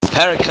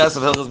Parak Ches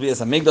of Hilchos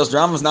Bias Hamikdash. The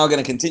Rambam is now going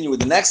to continue with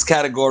the next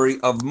category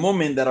of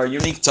mumin that are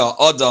unique to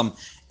Adam,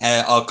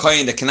 a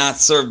kohen that cannot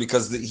serve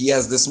because he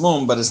has this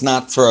mum, but it's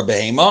not for a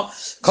behema.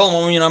 Kol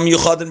mumin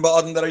yuchadin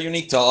ba'adam that are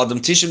unique to Adam.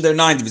 Tishim they're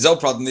 90. V'zel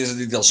pratim these are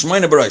the details.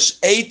 Shmoina b'rosh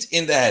 8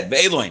 in the head.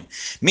 Ve'eloin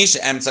misha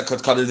emtza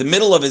kotkad. The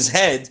middle of his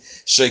head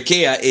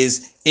shekea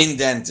is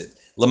indented.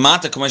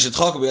 Lamata Kameshet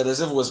Chakabi, as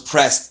if it was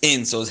pressed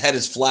in, so his head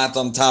is flat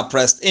on top,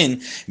 pressed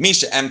in.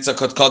 Misha Emtza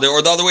Kotkade,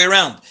 or the other way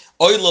around.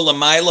 Oila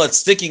Lamaila, it's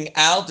sticking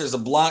out. There's a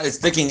block. It's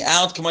sticking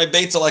out. Kamei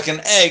Beitza like an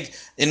egg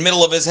in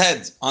middle of his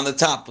head on the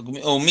top.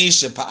 O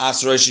Misha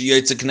Pa'as Rosh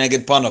Yotze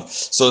Kneged Panav.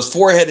 So his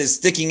forehead is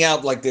sticking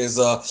out like there's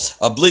a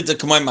blita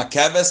Kamei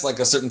Makeves, like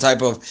a certain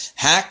type of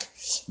hack.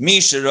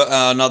 Misha,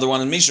 another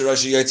one, and Misha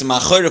Rosh Yotze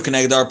Machoru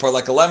Kneged part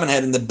like a lemon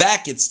head. In the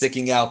back, it's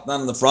sticking out,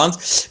 not in the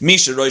front.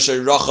 Misha Rosh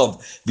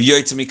Rachav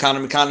V'Yotze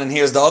Mikana, and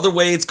here's the other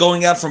way. It's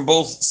going out from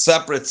both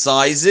separate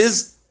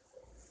sizes.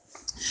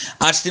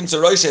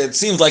 It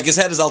seems like his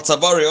head is al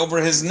tzavari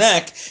over his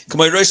neck.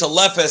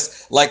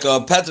 Lefes, like a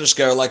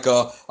petrushka, like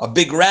a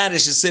big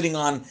radish is sitting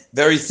on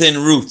very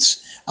thin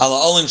roots. Ala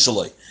olin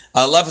shaloi.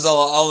 Lefes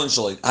ala olin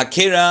shaloi.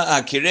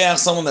 Akira,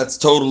 someone that's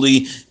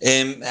totally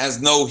has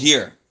no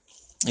hair.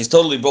 He's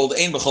totally bald.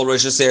 Ein b'chol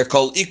rosh haseir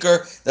kol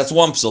ikar. That's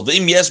one psul.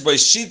 V'im yesh by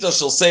shita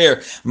shel seir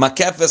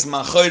makefes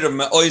machoyre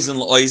me'oizen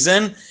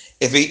l'oizen.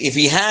 If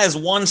he has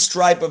one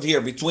stripe of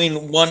hair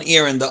between one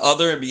ear and the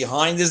other and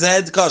behind his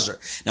head, kosher.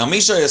 Now,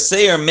 Misha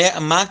Yaseir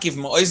Makif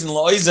Ma'oizen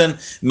La'oizen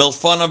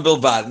Milfana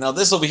Bilvad. Now,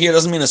 this over here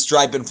doesn't mean a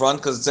stripe in front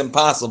because it's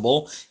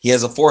impossible. He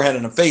has a forehead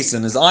and a face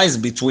and his eyes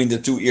between the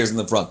two ears in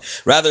the front.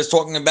 Rather, it's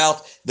talking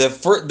about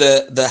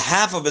the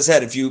half of his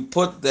head. If you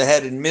put the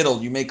head in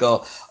middle, you make a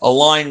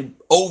line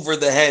over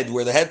the head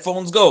where the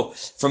headphones go.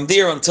 From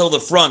there until the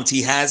front,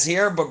 he has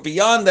hair, but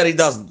beyond that, he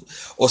doesn't.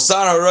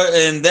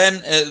 And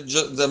then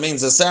that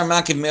means the Sarah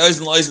Makiv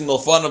Me'oizen Loizen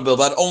Milfana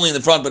Bilvad, only in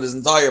the front, but his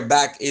entire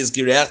back is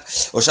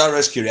Kireach. Or Shara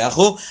Resh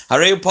Kireachu.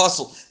 Harei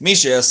Apostle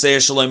Misha Yaseir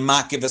Shalom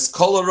Makiv Es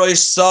Kol Roish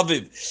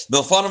Saviv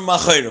Milfana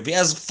Machayrov. He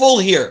has full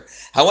hair.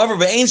 However,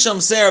 Be'ein Sham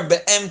Sarah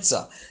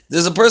Be'emtza.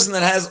 There's a person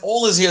that has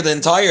all his hair, the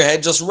entire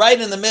head, just right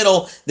in the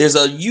middle. There's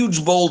a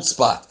huge bald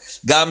spot.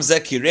 Gam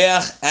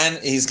Zekireach, and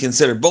he's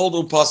considered bald.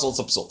 Upasol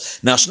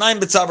Tzapsul. Now,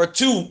 Shnaim B'Tzavar,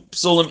 2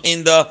 psulim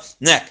in the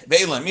neck.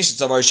 Ve'elam Misha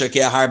Tzavar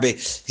Shekeh Harbe.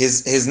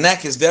 His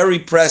neck is very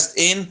pressed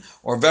in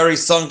or very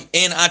sunk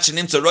in.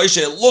 Achinim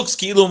Tzaroisha. It looks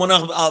kilu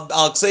monach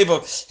al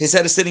kseva. His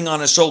head is sitting on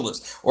his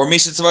shoulders. Or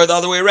Misha Tzavar the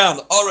other way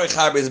around. Orech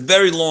Harbe is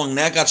very long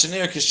neck.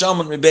 Achinir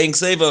Kishaman Mibein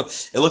Kseva.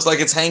 It looks like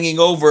it's hanging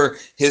over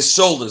his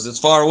shoulders. It's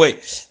far away.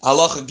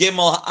 Halacha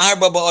Gimel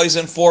Arba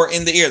Ba'oizen, 4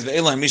 in the ears.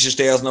 Ve'elam Misha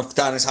Shtei Oznav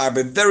Ktanis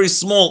Harbe. Very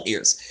small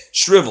ears,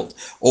 shriveled.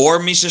 Or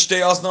Misha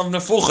Shtei Oznav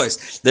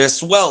Nefuches. They're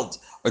swelled.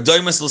 Or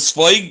Doimus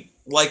L'Sfoig,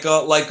 like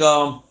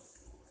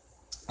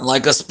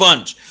a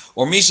sponge.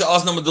 Or Misha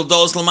Osnam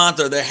Duldos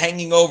Lamata, they're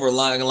hanging over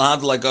like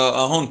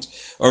a hunt.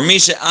 Or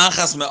Misha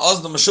Achas Me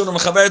Osnam Mashuna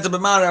Mechaberta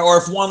B'Mara, or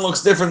if one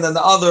looks different than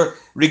the other,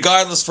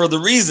 regardless for the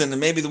reason, and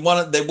maybe the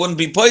one they wouldn't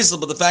be poisel,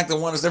 but the fact that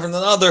one is different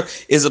than the other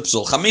is a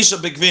psul. Chamisha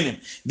Bigvinim.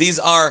 These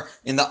are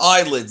in the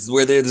eyelids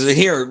where there's a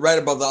hair right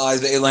above the eyes.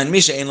 The Elaine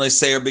Misha Ein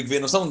Seir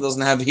Bigvinim. Someone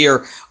doesn't have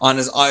hair on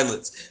his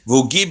eyelids.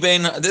 Vu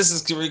Gibein. This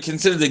is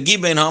considered the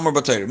Gibein Hamar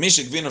Batayr.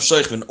 Misha Gvin of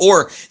Sheichvin.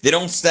 Or they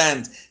don't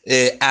stand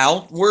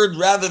outward,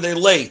 rather they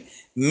lay.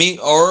 He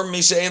only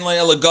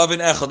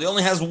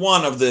has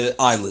one of the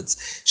eyelids.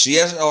 He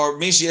has more.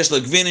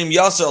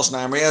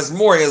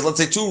 He has, let's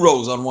say, 2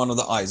 rows on one of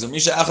the eyes. Or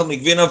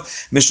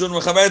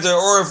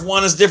if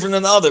one is different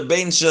than the other,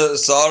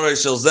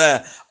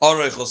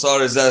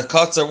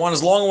 one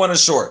is long, one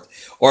is short.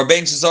 Or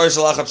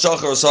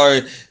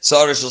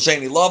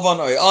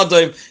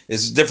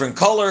is different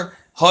color.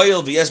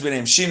 Hoyel v'yesh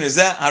b'neim shin is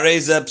that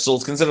harezeh psul,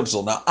 consider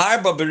psul. Now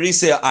arba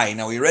berisei ayin.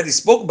 Now we already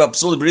spoke about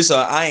psul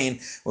berisei ayin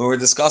when we were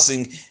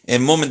discussing a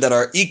moment that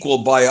are equal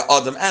by a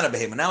adam and a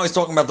behema. Now he's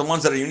talking about the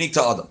ones that are unique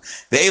to adam.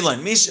 The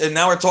elan mish, and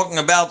now we're talking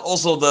about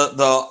also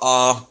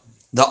the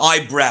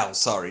eyebrows.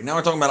 Sorry, now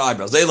we're talking about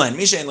eyebrows. The elan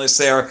mish ein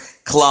leser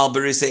klal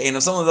berisei ayin.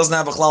 If someone doesn't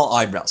have a klal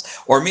eyebrows,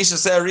 or misha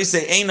ser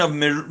risei ayin of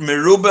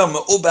meruba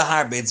me'uba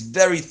harbe. It's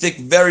very thick,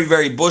 very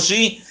very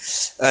bushy,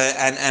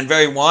 and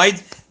very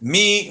wide.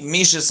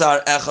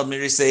 Mishasar echad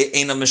mirisei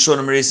ena mishur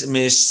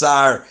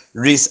mishar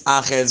ris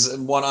achez.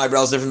 One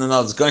eyebrow is different than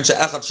others. Going to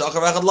echad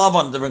shachar echad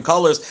lavan, different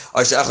colors.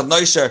 Or echad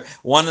noisher,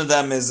 one of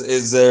them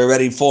is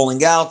already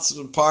falling out,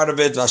 part of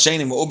it.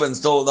 Vasheni meuben,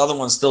 still the other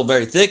one's still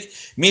very thick.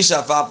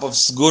 Misha fap of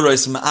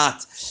sguros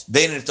ma'at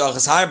bein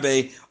itachas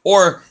harbe.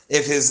 Or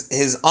if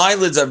his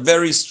eyelids are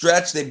very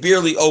stretched, they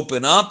barely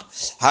open up.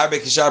 Harbe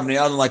kishar b'nei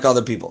adam, like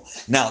other people.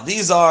 Now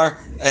these are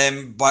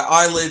by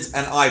eyelids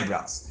and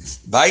eyebrows.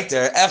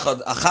 There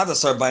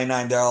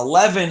are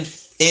 11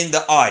 in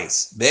the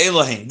eyes.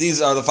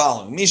 These are the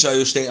following.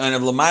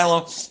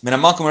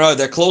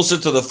 They're closer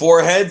to the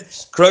forehead.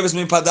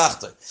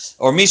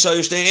 Or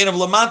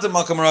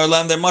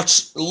they're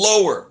much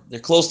lower. They're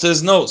close to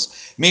his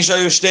nose.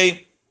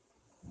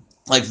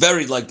 like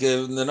very like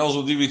the nose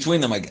will be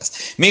between them, I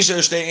guess. They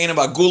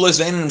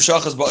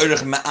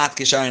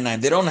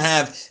don't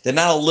have, they're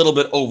not a little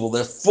bit oval,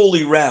 they're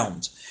fully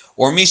round.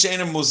 Or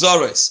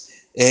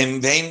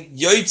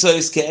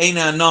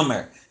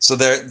so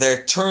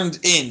they're turned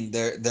in,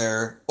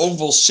 their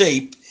oval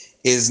shape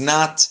is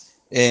not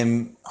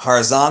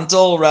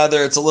horizontal,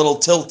 rather it's a little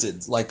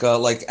tilted, like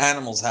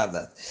animals have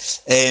that.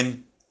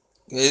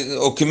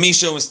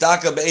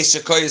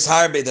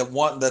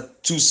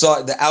 That two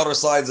side, the outer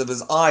sides of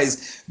his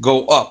eyes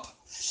go up,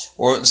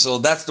 or so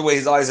that's the way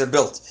his eyes are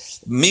built.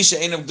 Misha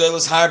Einav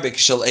Gdolos Harbik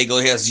Shel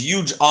Egel, he has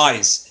huge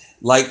eyes,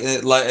 like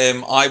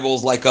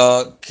eyeballs like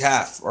a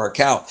calf or a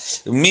cow.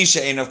 Misha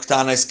Einav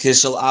Ktanis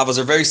Kishel Avos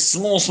are very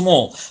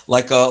small,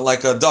 like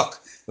a duck.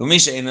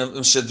 Misha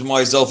Einav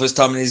Shedmoy Zolfis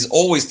Tam, he's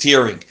always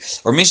tearing.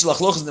 Or Misha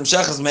Lachlochas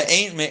Demshachas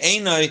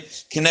Me'enai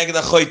Keneged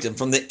Achoitim,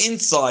 from the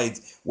inside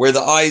where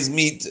the eyes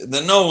meet the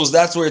nose,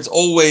 that's where it's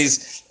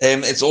always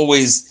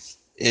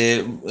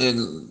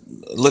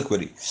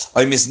liquidy.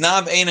 I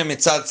misnav eina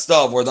mitzad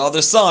stav, or the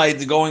other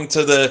side going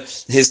to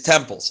his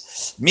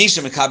temples.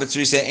 Misha mekabetz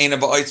risa eina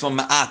ba'otzma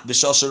ma'at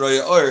b'shal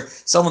sheroya or,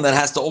 someone that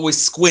has to always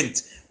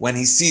squint when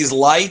he sees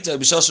light.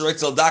 B'shal sheroya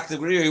tzal dak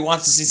degree, he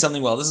wants to see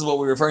something well. This is what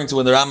we're referring to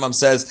when the Rambam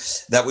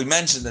says that we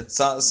mentioned that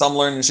some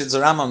learn in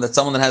Shitzer Rambam that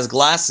someone that has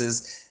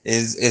glasses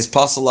is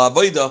pasal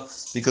avoida,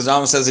 because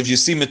Rambam says if you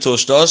see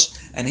mitushtosh,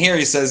 and here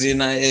he says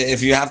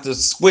if you have to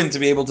squint to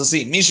be able to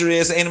see. Mishri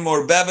is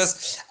enamor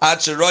beves at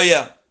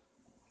sheroya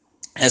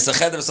as a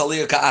cheder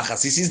saliyah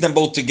ka'achas. He sees them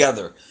both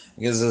together.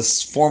 Because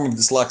it's a form of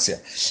dyslexia.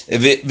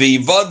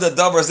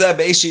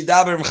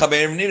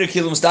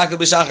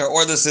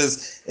 Or this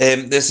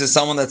is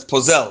someone that's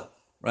posel,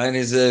 right?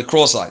 He's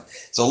cross-eyed.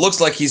 So it looks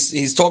like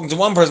he's talking to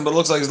one person, but it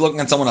looks like he's looking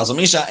at someone else. Or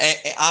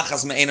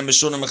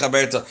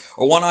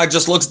one eye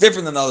just looks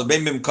different than the other.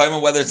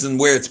 Whether it's in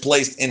where it's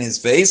placed in his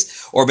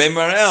face, or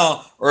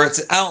or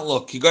its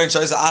outlook.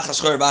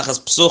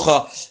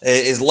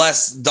 Is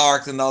less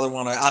dark than the other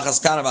one.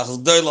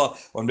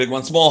 One big,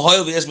 one small.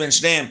 That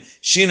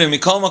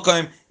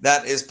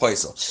is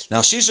paisel.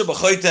 Now shisha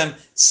b'choitem,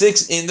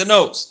 6 in the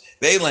nose.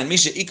 The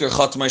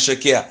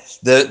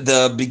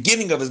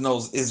beginning of his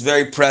nose is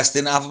very pressed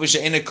in, even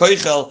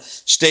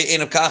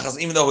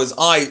though his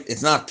eye,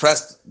 it's not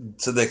pressed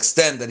to the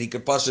extent that he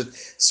could push it,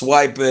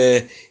 swipe what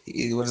is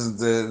it,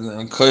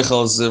 the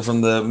koichels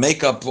from the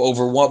makeup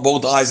over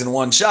both eyes in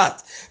one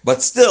shot,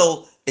 but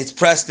still it's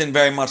pressed in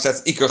very much.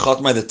 That's ikar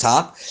chotma, the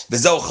top.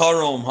 V'zeu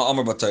charom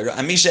ha'amar b'Torah.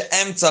 Amisha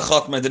emtza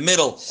chotma, the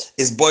middle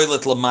is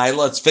boilet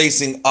l'mayla, it's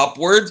facing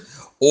upward.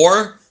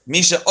 Or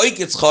misha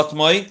oiketz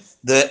chotma,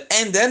 the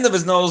end of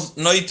his nose,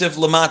 noitif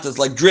lamata, is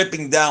like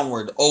dripping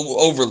downward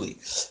overly.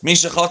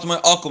 Misha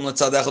chatma akum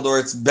letzadechad, or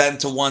it's bent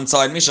to one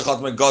side. Misha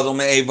chatma gadol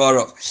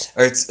me'evarov,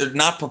 or it's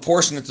not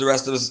proportionate to the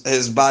rest of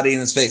his body and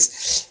his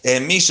face.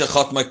 Misha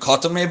chatma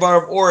katam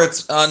me'evarov, or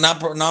it's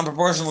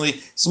non-proportionally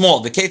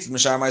small. The case of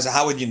Mishar Ma'isa,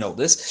 how would you know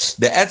this?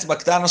 The etzba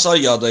ktana shal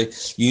yadai,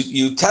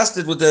 you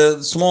tested with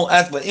the small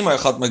etzba. Imar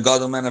chatma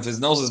gadol men, if his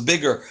nose is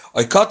bigger,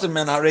 or katam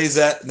men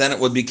hareza, then it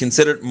would be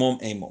considered mum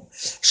emum.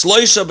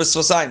 Shloisha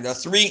b'svasayim, there are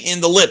 3 in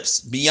the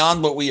lips,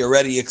 beyond what we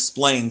already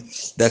explained,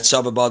 that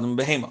Shabbat Badim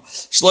Behema.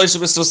 Shloisha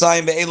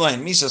b'svasayim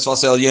be'elain, Misha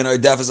svasel yeno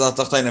defes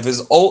atachtain, if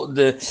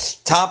the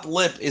top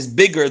lip is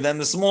bigger than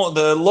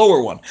the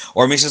lower one,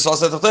 or Misha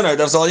svasel atachtain, or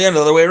defes yeno,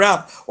 the other way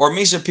around, or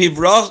Misha piv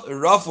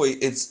rafui,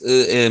 it's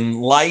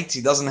light,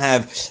 he doesn't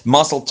have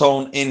muscle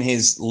tone in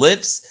his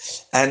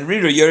lips, and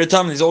reader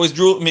yeritam, he's always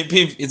drooling,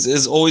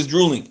 is always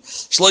drooling.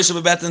 Shloisha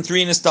b'betan,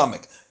 3 in his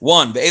stomach.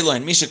 1,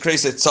 be'elain, Misha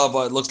kreset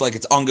tzava, it looks like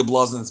it's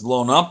ungeblasen, it's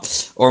blown up.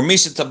 Or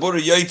Misha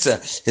tabura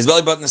yoitze, his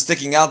belly button is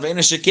sticking out.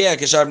 Ve'ina shekea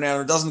k'shar b'nei,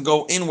 it doesn't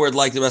go inward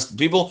like the rest of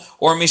the people.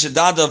 Or Misha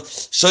dadav,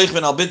 shoich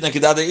ben al bitna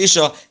k'dada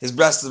isha, his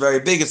breast is very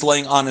big, it's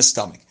laying on his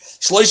stomach.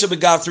 Shloisha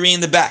begav, 3 in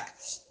the back,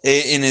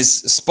 in his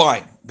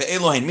spine.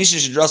 Be'elohin, Misha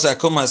shidrasa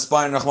akuma, his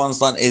spine,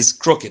 Rahman is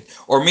crooked.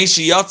 Or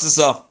Misha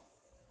yatzasa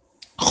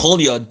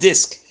cholya,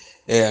 disc,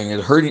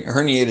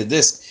 herniated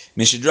disc.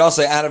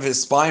 Mishidrasa, out of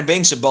his spine,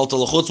 bein shebalta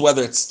l'chutz,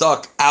 whether it's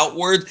stuck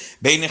outward,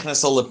 bein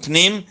nichnas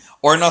l'pnim,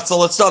 or not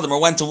salat or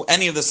went to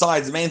any of the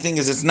sides. The main thing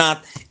is it's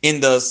not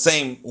in the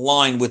same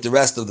line with the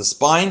rest of the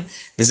spine.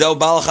 V'zeu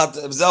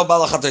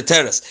balachat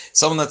teres,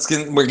 someone that's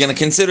we're going to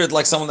consider it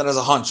like someone that has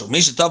a hunch.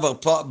 Misha tava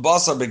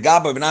basar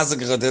begaba b'nazik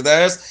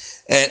teres.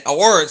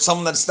 Or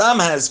someone that stam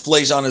has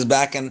flesh on his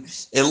back and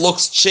it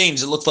looks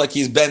changed. It looks like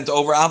he's bent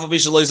over. But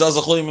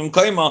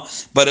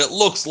it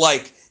looks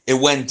like it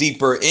went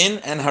deeper in,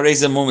 and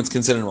hareza moment's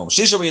considered a moment.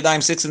 Shisha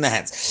b'yadayim, 6 in the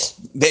hands.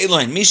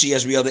 Be'elohin mishi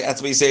yesh b'yadai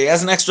etzba yisei, he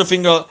has an extra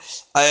finger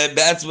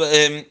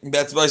be'etzba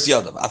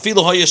yadav.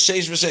 Afilu hoya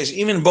sheish v'sheish,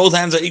 even both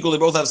hands are equal, they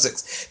both have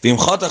 6. V'im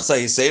chatach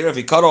say yisei, if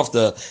he cut off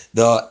the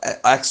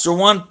extra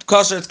one,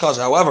 kosher, it's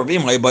kosher. However,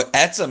 v'im hoya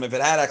b'etzem, if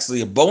it had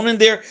actually a bone in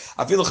there,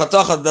 afilu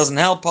chatacha doesn't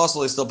help,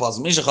 possibly still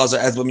possible. Misha chazer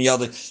etzba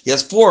miyadai, he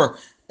has 4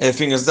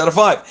 fingers instead of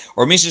 5.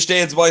 Or misha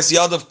shtei etzba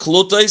yadav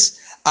klutais,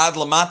 Ad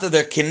lamata,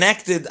 they're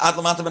connected. Ad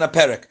lamata min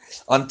haperek,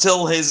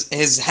 until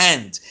his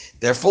hand.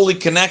 They're fully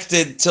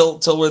connected till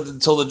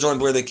the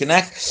joint where they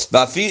connect.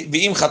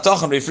 V'im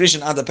chatachan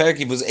refrishin ad haperek,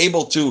 he was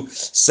able to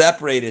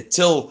separate it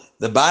till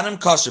the bottom.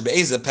 Kosher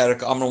be'ezeh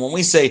perek amr. When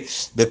we say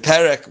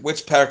beperek,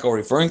 which perek are we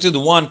referring to? The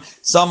one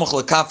samuch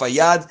lekaf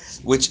hayad,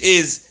 which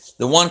is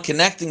the one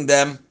connecting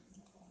them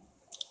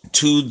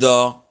to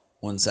the.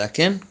 1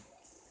 second.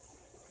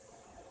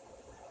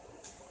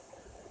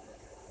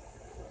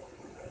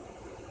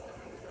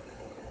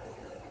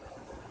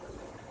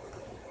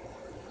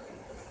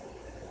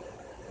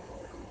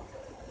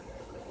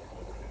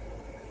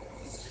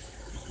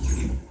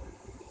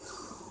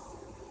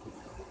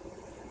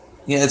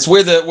 Yeah, it's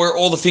where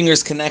all the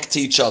fingers connect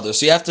to each other.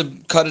 So you have to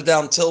cut it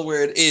down till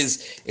where it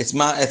is. It's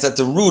at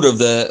the root of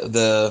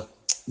the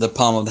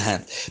palm of the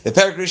hand. The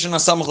perek rishon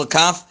hasamuch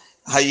lekaf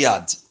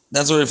hayad.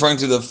 That's what we're referring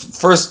to. The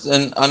first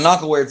a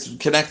knuckle where it's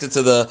connected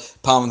to the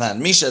palm of the hand.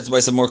 Misha, it's by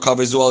some more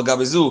kabezu al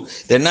gabezu.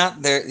 They're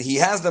not there. He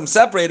has them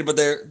separated, but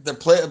they're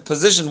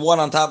positioned one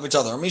on top of each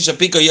other. Misha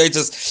pika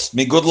yoitzes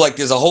migud, like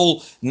there's a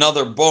whole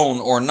another bone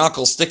or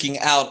knuckle sticking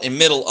out in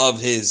middle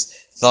of his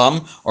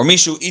thumb. Or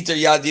mishu iter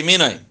yad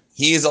yaminai.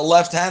 He is a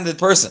left-handed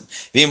person.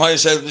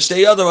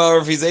 However,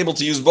 if he's able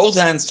to use both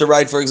hands to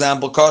write, for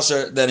example,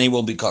 kosher, then he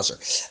will be kosher.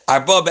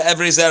 There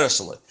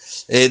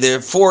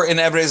are 4 in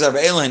every zera.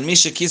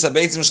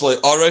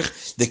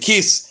 The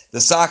kiss,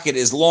 the socket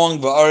is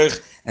long,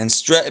 and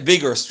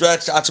bigger,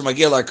 stretched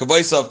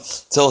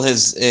till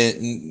his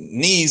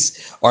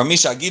knees. Or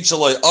misha gid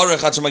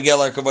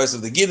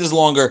the gid is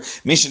longer.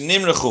 Misha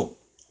nimrechu.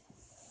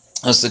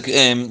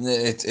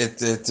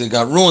 It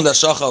got ruined. The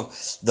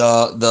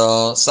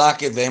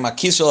socket v'ema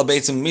kisel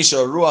beitzim misha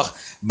ruach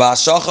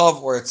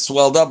ba'shachav, or it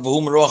swelled up.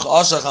 V'hum ruach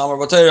ashach amar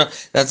b'Torah.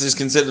 That is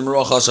considered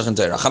ruach ashach in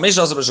Torah. Chamesh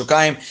asa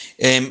b'shukayim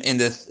in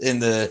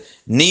the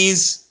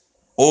knees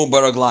or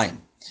baraglayim.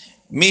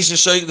 Misha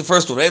shoyk, the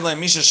first one.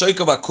 Misha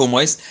shoyka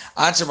b'kumois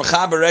acher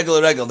b'chaber regel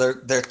regel.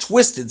 They're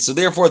twisted, so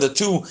therefore the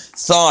 2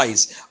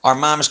 thighs are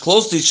mamish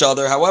close to each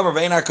other. However,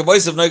 v'einar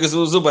kavoisav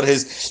noigazuzu, but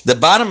the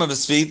bottom of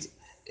his feet.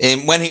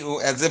 When he,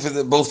 as if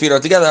both feet are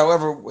together,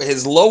 however,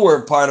 his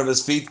lower part of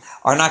his feet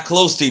are not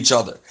close to each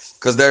other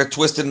because they're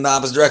twisted in the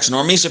opposite direction.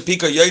 Or misha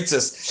pika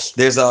yoitzes,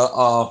 there's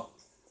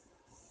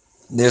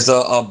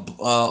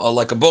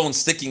like a bone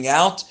sticking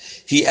out.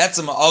 He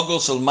etzem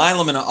agol shel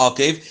mailam in a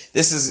akev.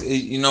 This is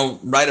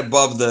right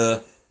above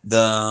the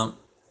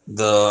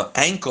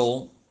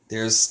ankle.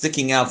 There's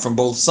sticking out from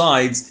both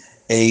sides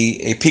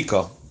a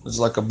pika. It's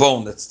like a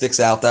bone that sticks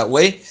out that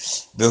way.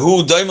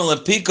 Behu doimel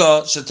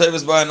pika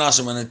shetayvus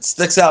ba'anashim, and it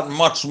sticks out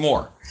much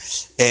more.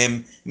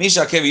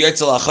 Misha kevi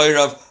yotzel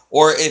achayrav,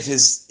 or if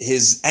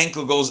his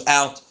ankle goes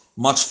out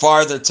much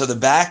farther to the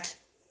back.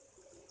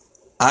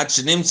 Ad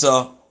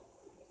shenimtza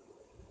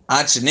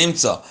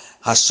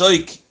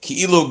hashoik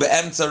ki'ilu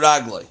be'emtza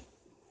ragloi,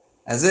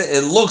 as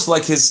it looks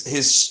like his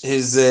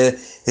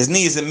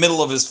knee is in the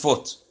middle of his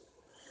foot.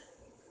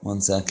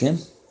 1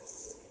 second.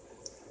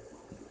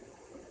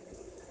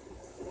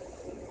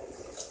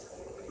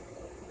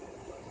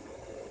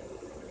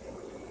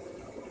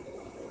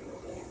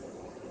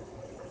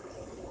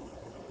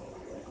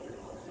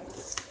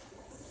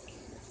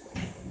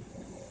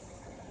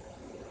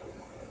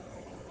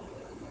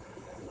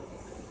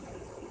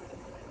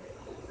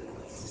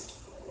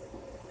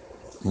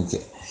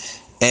 Okay.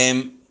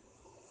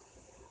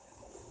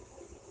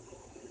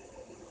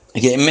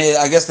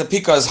 I guess the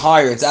pika is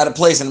higher. It's out of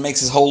place and it makes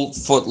his whole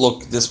foot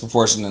look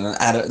disproportionate and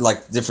out of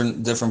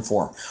different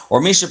form. Or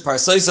misha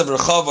parsaisav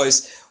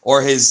rechavos,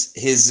 or his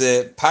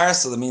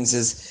parsa, that means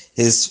his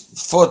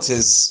foot,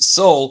 his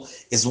sole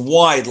is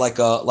wide like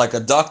a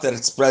duct that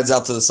it spreads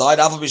out to the side.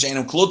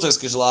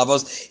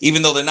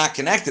 Even though they're not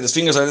connected, his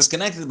fingers are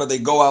disconnected, but they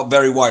go out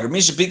very wide. Or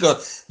misha pika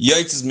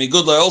yoitzes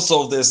migudla,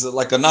 also there's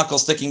like a knuckle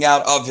sticking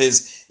out of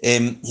his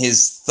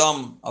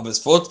thumb of his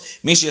foot.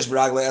 Mishiyesh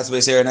b'ragle, as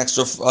we say, an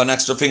extra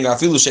finger.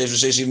 Afilu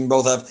sheish, even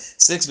both have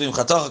 6. V'im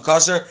chatacha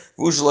kasher,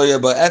 v'ushlo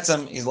yeba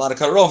etzem. He's allowed to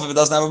cut it off. If it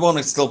doesn't have a bone,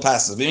 it still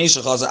passes.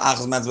 V'misha chazer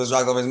achas man's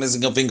b'ragle, he's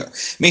missing a finger.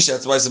 Misha,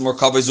 that's why it's more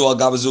kabezu al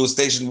gabezu,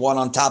 stationed one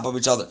on top of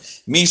each other.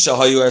 Misha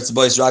hayu eretz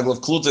bois ragle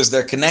of klutas,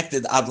 they're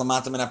connected ad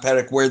lamatam in a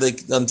perek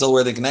until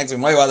where they connect.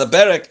 V'mayu ad a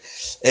perek.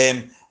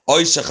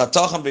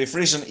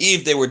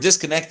 If they were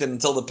disconnected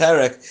until the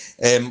perek,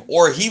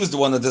 or he was the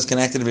one that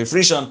disconnected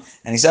Vifrishon,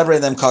 and he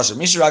separated them kosher.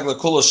 Mishiragla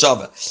kulo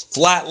shava,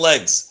 flat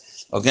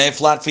legs, okay,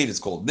 flat feet. It's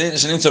called.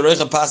 It's the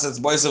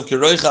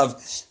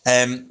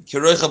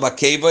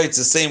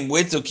same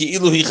width,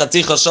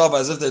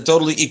 as if they're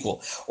totally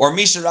equal. Or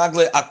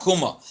mishiragla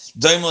akuma,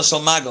 doimla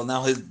shalmagal.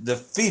 Now the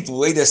feet, the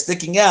way they're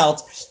sticking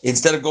out,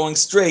 instead of going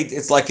straight,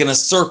 it's like in a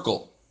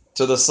circle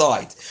to the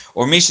side.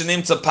 Or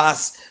mishanimta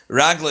pas.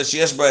 Raglish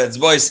yesh ba'etz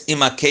bois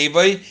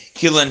imakevay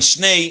kilen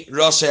shnei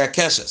roshe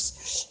akeshes.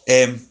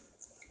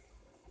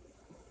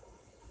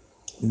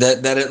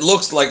 That it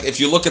looks like, if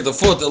you look at the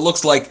foot, it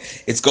looks like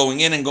it's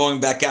going in and going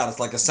back out. It's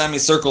like a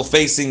semicircle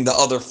facing the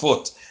other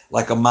foot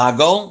like a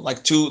magol,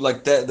 like two,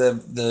 like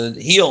the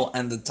heel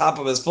and the top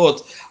of his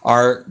foot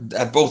are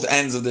at both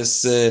ends of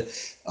this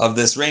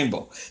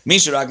rainbow.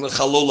 Mishiragla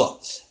chalula,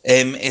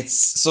 it's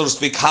so to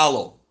speak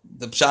hollow.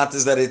 The pshat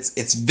is that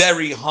it's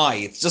very high.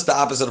 It's just the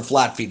opposite of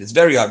flat feet. It's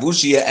very high.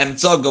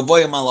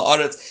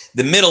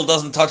 The middle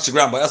doesn't touch the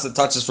ground. By us, it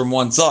touches from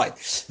one side.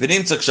 He's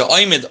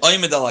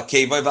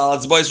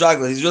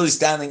really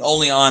standing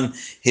only on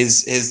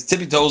his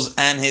tippy toes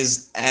and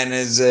his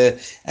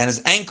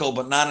ankle,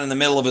 but not in the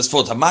middle of his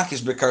foot.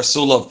 Hamakish bekar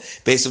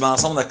sulov, based on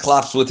someone that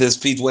claps with his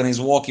feet when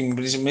he's walking.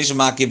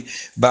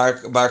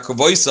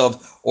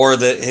 Or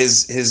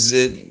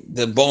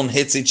the bone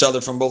hits each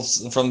other from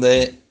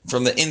the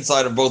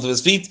inside of both of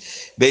his feet.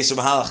 Based on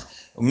halach,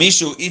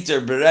 mishu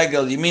iter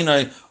beregel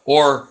yiminoi,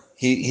 or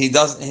he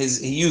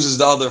uses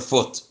the other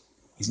foot.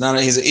 He's an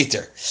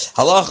iter.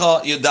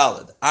 Halacha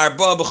yudalid.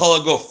 Arba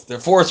b'chol guf. There are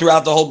four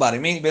throughout the whole body.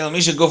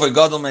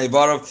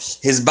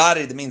 His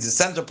body, that means the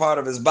center part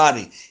of his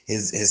body,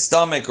 his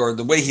stomach, or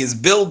the way his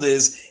build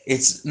is,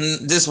 it's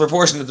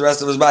disproportionate to the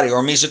rest of his body.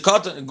 Or misha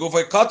katan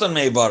gufay katan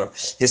meibarav.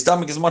 His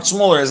stomach is much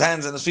smaller. His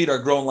hands and his feet are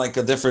grown like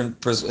a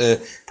different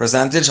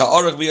percentage.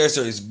 Ha'arach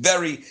b'yosher is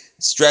very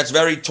stretched,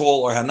 very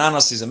tall, or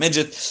hananas is a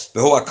midget.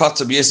 Behu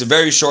akatsa b'yosher,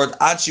 very short.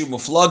 Achu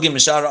muflagim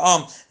mishara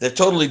am. They're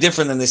totally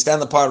different than they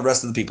stand apart of the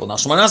rest of the people. Now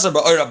shmanasa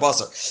ba'oira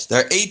basar.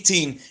 There are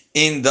 18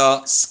 in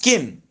the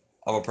skin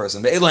of a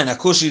person. Be'elohin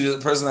hakushi, the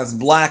person that's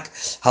black.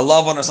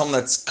 Halavan, or someone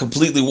that's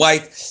completely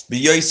white.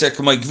 Be'yoser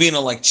k'may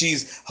gvina, like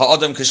cheese.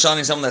 Ha'adam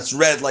kashani, someone that's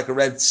red, like a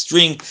red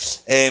string.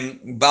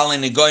 Bali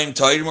negoim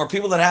ta'irim, or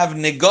people that have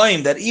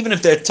negoim, that even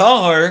if they're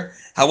tahar,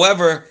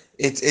 however,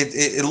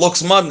 it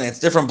looks muddy. It's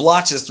different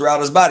blotches throughout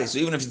his body. So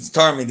even if it's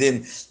tar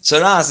midin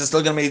tzaras, it's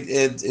still gonna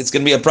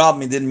be a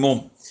problem. He didn't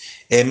mum.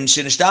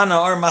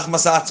 Shinistana or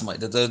machmasatzmai,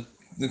 that the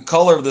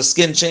color of the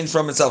skin changed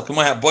from itself.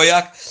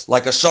 Boyak,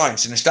 like a shine.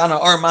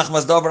 Shinistana or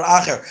machmas davar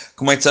acher.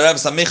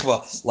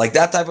 Like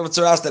that type of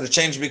tzaras that it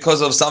changed because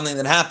of something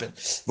that happened.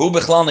 Even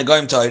though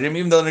negoim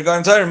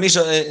tayrim,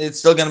 Misha, it's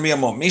still gonna be a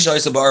mum. Misha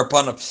isa ba'ar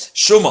panav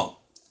shuma,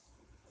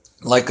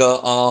 like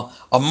a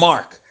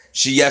mark.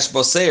 Sheyesh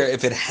boseir,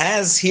 if it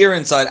has here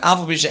inside,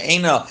 even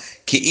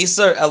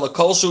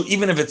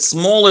if it's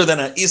smaller than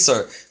an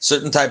isar,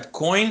 certain type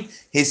coin,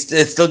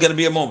 it's still going to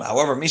be a mum.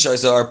 However, misha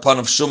is our pun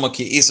of shuma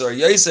ki isar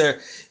yoser,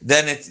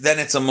 then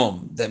it's a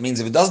mum. That means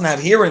if it doesn't have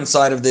here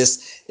inside of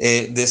this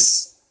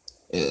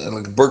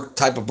like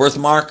type of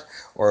birthmark,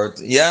 or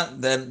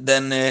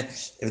then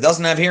if it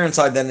doesn't have here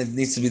inside, then it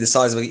needs to be the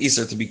size of an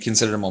isar to be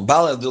considered a mum.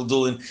 Bala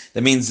dildulin,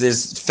 that means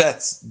there's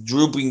fets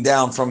drooping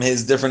down from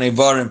his different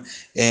evarim,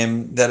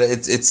 that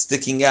it's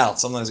sticking out.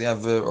 Sometimes you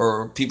have,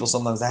 or people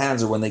sometimes the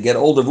hands, or when they get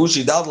older,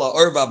 vushi dadla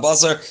urba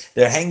basar,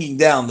 they're hanging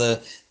down the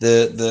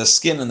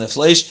skin and the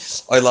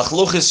flesh. Or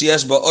lachluchis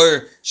yesh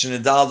ba'or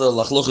shenedalda.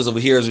 Lachluchis over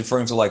here is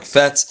referring to like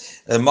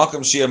fats.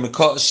 Makam shia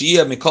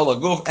mikola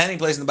guf, any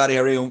place in the body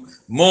harium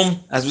mum.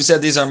 As we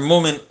said, these are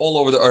mumin all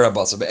over the urba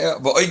basar.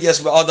 Ba'oid yesh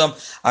ba'adam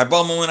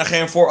arba mumin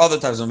acherim, four other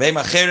types.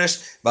 Ve'ma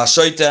cheresh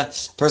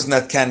ba'shoita, person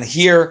that can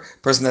hear,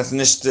 person that's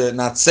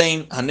not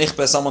sane.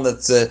 Hanichbe, someone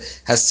that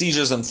has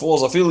seizures and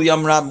falls. Afilu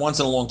yamrab, once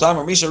in a long time.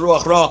 Or misha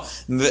ruach ra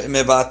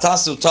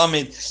mevatasu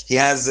tamid, he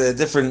has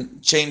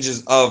different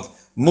changes of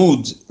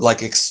mood,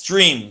 like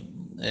extreme,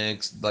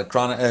 like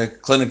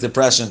chronic clinic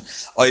depression.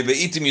 Or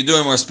you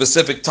do more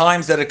specific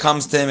times that it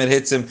comes to him, it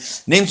hits him.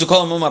 Name to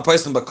call him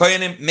Paisan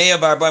Bakoyanim, Meya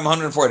Barbaim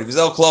 140.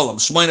 Vizel Klolam,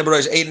 Shmoina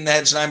Barosh 8 in the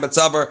head, Shnaim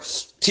Batzabar,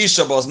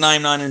 Tisha Bos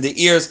 9 in the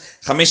ears,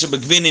 Chamisha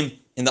Begvinim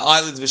in the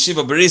eyelids,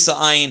 Veshiva Barisa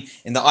Ayin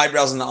in the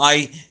eyebrows and the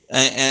eye,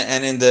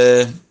 and in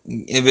the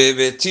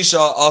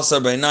Tisha Asar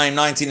by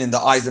 19 in the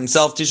eyes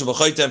themselves, Tisha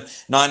Bachoitem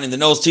 9 in the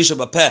nose, Tisha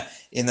Bapeh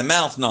in the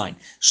mouth 9,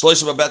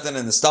 Shloisha Babeten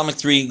in the stomach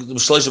 3,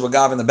 Shloisha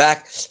Bagav in the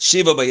back,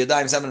 Shiva by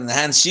Yadayim 7 in the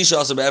hands,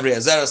 Shisha Asar by every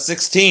Azara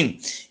 16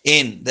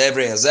 in the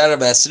every Azara,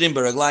 Basrim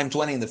Baraglaim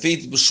 20 in the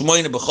feet,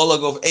 Shmoina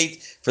Bacholagov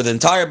 8 for the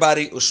entire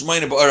body,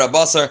 Ushmoina Ba'ara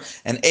Basar,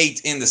 and 8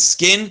 in the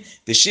skin,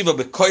 Vishiva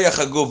Bekoyach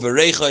Agov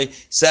Vereichoi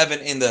 7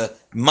 in the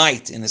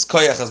might, in his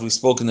koyach, as we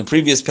spoke in the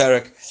previous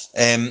parak,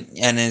 and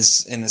in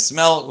his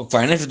smell. We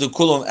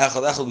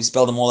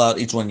spell them all out,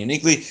 each one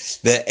uniquely.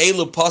 The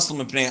elu paslum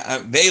impnei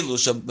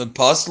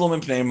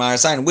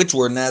marasayin, which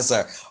were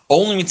nazar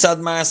only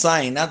mitzad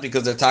marasayin, not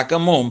because they're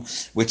takamum,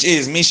 which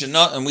is misha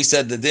not. And we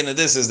said the din of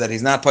this is that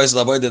he's not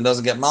paisel avoid and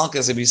doesn't get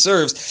malchus if he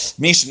serves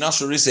misha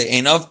nashurise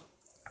einov.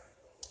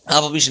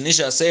 So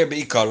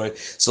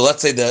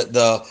let's say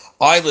the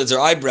eyelids or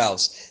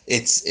eyebrows,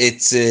 it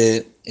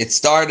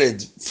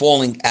started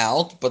falling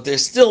out, but there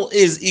still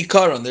is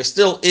ikaron, there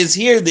still is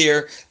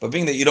there, but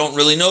being that you don't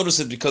really notice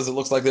it because it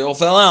looks like they all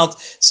fell out.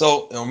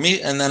 So,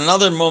 and then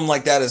another moment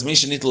like that is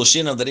mishanit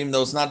loshina, that even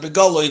though it's not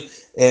begaloy,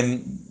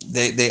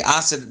 they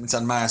asked it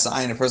mitzad ma'as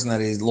ayin, a person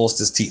that he lost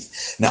his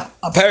teeth. Now,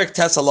 a parak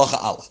tes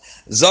halacha aleph.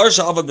 Zar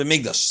sha'avad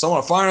b'migdash.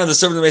 Someone foreigner that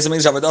served in the base of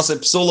Migdash, avadasa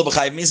psula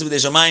b'chayiv misa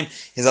b'dei shamayim.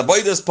 His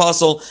avodah is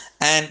possible,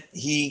 and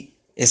he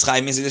is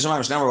chayv misa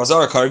d'shamayim. Shneimar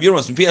bazar karev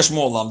yirmos m'pi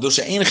hashmol lam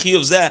dusha ein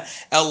chiyuv zeh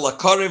el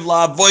karev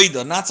la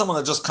avoida. Not someone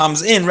that just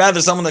comes in,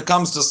 rather someone that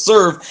comes to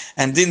serve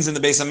and dins in the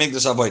base of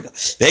mikdash avoida.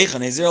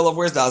 Veichan ezir love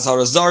where's the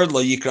azhar zar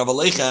lo yikrav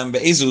aleichem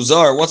be'ezu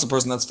zar. What's a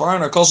person that's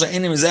foreign or kol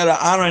she'enim zera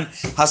Aaron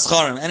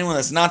hascharim? Anyone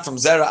that's not from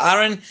zera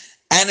Aaron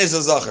and is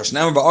a zachar.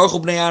 Shneimar ba'archu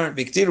bnei Aaron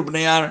b'ktiru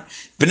bnei Aaron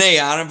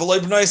v'loy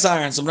bnei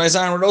Aaron. So bnei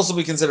Aaron would also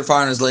be considered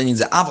foreigners. Le'inin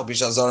ze afa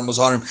pisha azarim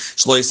muzharim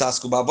shlo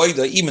yisasku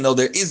ba'avoida. Even though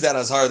there is that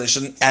azhar, they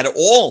shouldn't at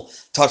all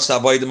touch the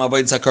avoida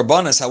ma'avoida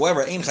sakarbanas.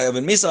 However, ein chayav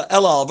in misa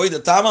ela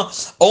avoida tama,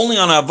 only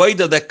on a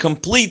avoida that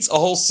completes a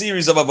whole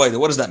series of avoida.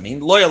 What does that mean?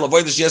 Loyal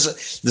avoida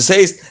sheyesh. This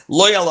says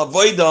loyal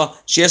avoida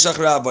sheyesh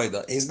achra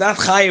avoida. He's not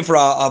chayav for a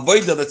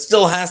avoida that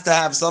still has to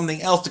have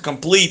something else to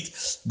complete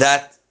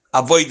that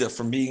avoida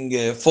from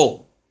being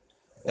full.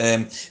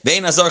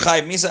 Vein azar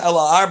chayiv misa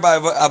ela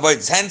arba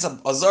avodas. Hence,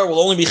 azar will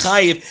only be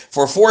chayiv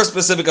for 4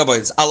 specific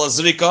avodas. Ala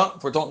zrika,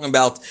 if we're talking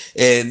about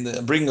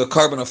bringing a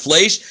carbon of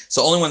flesh,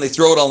 so only when they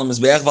throw it on the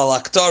mizbeach. Val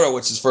aktara,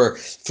 which is for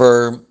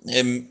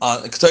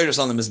ketores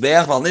on the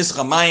mizbeach. Val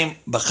nischa mayim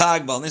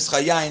b'chag. Val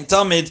nischa yain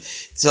tamid.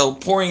 So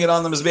pouring it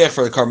on the mizbeach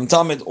for the carbon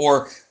tamid,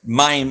 or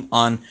mayim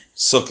on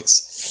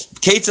sukkos.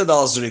 Ketzad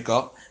al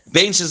zrika.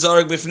 Bein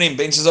shezarek b'fnim,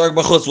 bein shezarek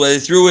b'chutz, where they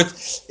threw it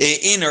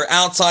in or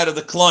outside of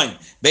the kloin.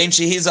 Bein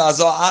shehiza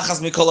azah achas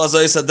mikol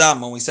azois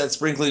adam, when we said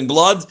sprinkling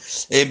blood.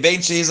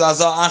 Bein shehiza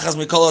azah achas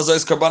mikol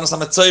azois karbanos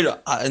hametzora,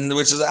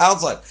 which is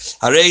outside.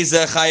 Harei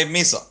zeh chayiv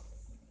misa.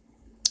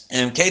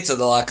 Ketzad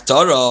al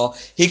aktara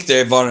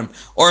hikter evarim,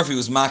 or if he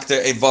was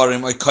makter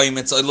evarim or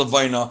kaimitz or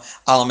levaina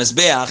al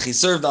mizbeach, he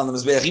served on the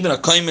mizbeach even a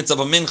kaimitz of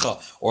a mincha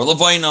or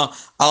levaina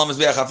al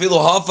mizbeach. Afilu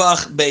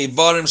hafach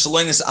be'evarim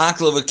shalonis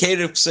akla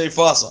v'kerev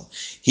k'seifasam.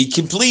 He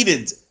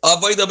completed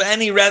avoid of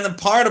any random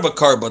part of a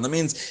carbon. That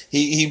means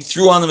he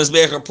threw on the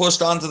mizbeach or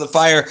pushed onto the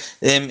fire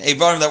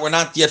evarim that were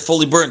not yet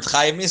fully burnt.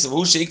 Chayiv misa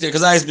who shikter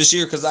kazayis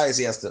b'shir kazayis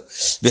he has to.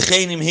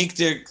 V'cheinim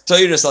hikter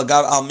toiris al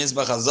gav al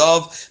mizbach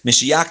hazav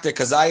mishiyakter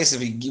kazayis, if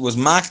he was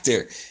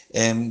makter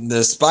and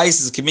the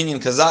spices communion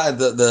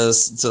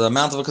kazayis to the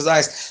amount of a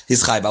kazayis,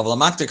 he's chayiv. Aval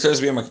makter k'toiris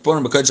b'yom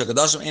kippurim b'kodesh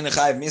hakadashim ein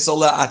chayiv misa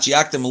la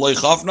achiyakter meloi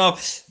chafnav.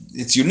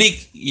 It's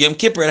unique. Yom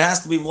Kippur, it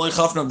has to be meloi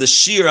chafnav, the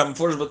shear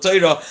hamforsh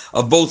b'toira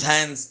of both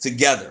hands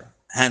together,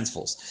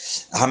 handsfuls.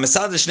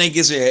 Hamesad shnei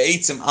gizrei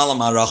ha'eitzim ala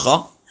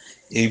maracha.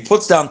 He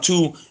puts down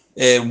 2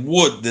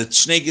 wood, the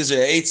shnei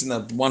gizrei ha'eitzim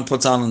that one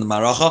puts on in the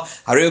maracha.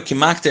 Hareu ki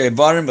makter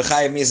evarim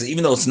b'chayiv misa.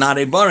 Even though it's not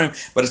evarim,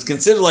 but it's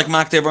considered like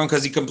makter evarim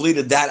because he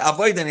completed that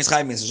avoid, then he's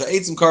chayiv misa.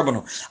 Ha'eitzim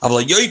karbonu.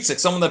 Aval yoytzik,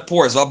 someone that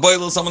pours.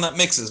 Va'boilu, someone that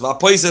mixes.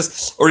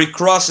 Va'poises, or he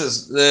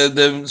crushes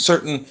the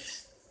certain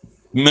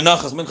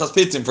minachas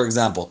pitim, for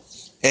example.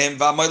 And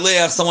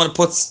v'amayleach, someone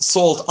puts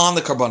salt on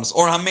the karbanos,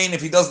 or hamein, if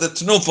he does the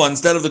tenufa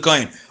instead of the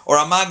kohen, or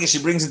amagish,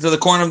 he brings it to the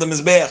corner of the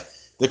mizbeach,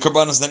 the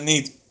karbanos that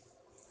need.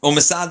 Or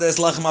mesada is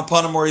lachem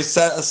apanim, or he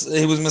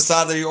was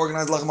mesada, he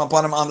organized lachem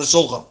apanim on the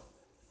shulchan.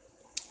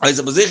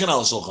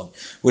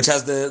 Which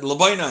has the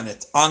levaina in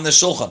it on the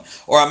shulchan,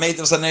 or a mate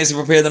of sanesi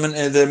prepared the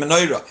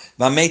menorah.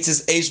 V'ameit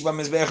is eish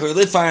b'mizbeach, or he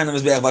lit fire in the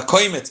mizbeach.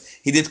 V'koimet,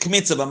 he did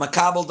kmitza.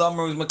 V'makabel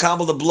damer, he was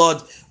makabel the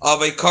blood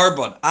of a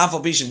carbon.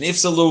 Afal pishin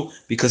nifsalu,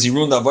 because he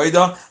ruined the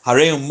avodah.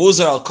 Hareu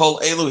muzar al kol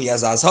elu, he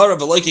has azhara.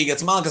 V'loiki, he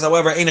gets malchus.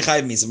 However, ein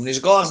chayiv misa. When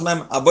yishkolach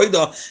mem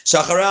avodah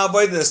shachara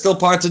avodah, there's still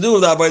part to do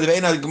with the avodah.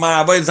 V'eina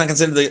gemara avodah is not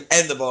considered the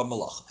end of a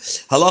malach.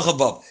 Halacha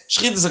vav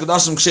shchitas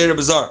hakadashim ksheira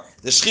bazar.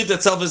 The shchita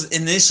itself is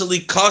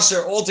initially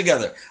kosher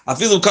altogether.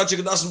 Afilu kosher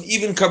kadashim,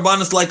 even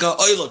karbanos like a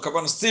oila,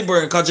 karbanos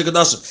tzibur and kosher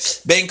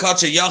kadashim. Ben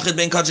kosher yachid,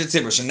 ben kosher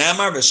tzibur.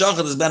 Shenamar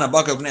v'shachid is ben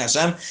abaka b'nei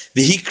Hashem.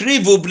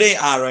 V'hikrivu b'nei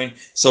Aaron.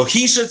 So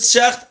he should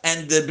shecht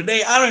and the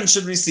b'nei Aaron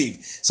should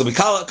receive. So we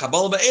call it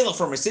kabbalah ba'elach,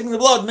 from receiving the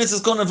blood,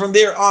 mitzvahs konan. From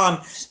there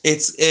on,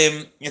 it's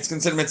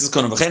considered mitzvahs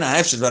konan. V'chein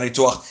ha'efshid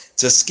v'nituach,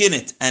 to skin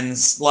it and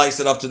slice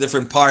it up to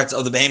different parts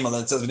of the behemoth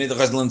that says v'nitach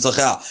chesed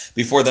l'ntzachah.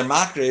 Before they're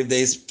makriv,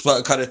 they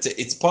cut it to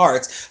its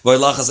parts. All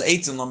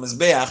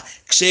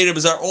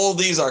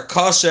these are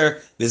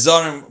kosher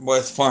bizarim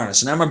with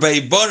foreigners. The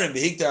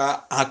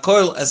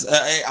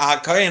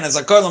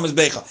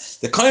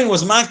kohen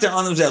was makter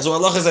on the mizbeach. So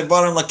Allah is like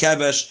barim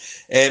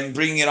lakebesh, and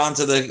bringing it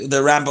onto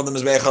the ramp of the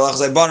mizbeach. Allah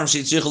is like barim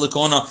sheitzichu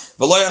lekona,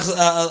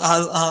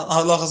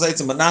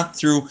 but not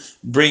through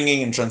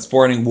bringing and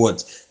transporting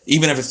wood,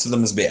 even if it's to the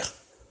mizbeach.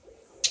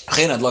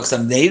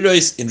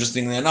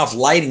 Interestingly enough,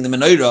 lighting the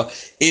menorah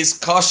is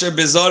kosher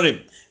bizarim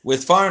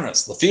with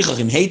foreigners. If the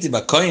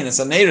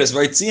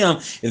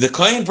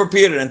kohen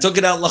prepared it and took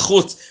it out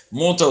lachut,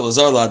 motor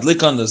lazar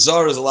ladlikan, the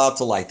zar is allowed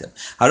to light them.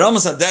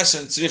 Haramas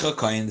hadeshen tzricha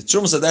kohen, the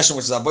trumas hadeshen,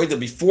 which is avoida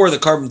before the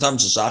carbon tam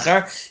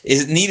shachar,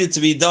 is needed to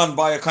be done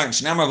by a kohen.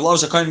 Shnamar v'lo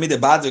kohen mide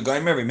bad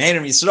v'goymer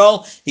v'meirim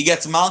Yisrael, he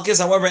gets malchus.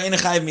 However, ein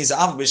chayiv misa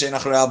af b'shein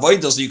achrei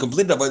avoida, so you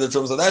complete the avoida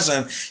trumas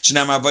hadeshen.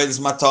 Shnamar avoida is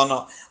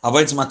matana.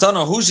 Avoida is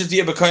matana. Who should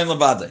be a kohen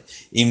lebade?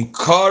 Im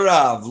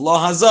karav lo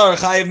hazar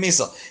chayiv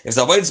misa. If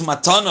the avoida is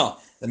matana,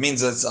 that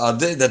means that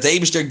the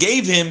Eibishter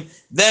gave him,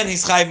 then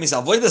he's chayiv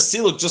misa. Avodah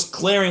siluk, just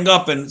clearing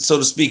up and, so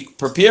to speak,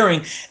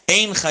 preparing,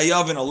 ein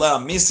chayavin aleh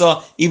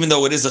misa, even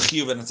though it is a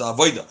chiyuv and it's a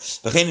avodah.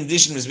 V'chein in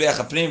addition, mizbeach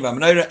hapnim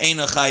v'amenorah ein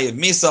chayiv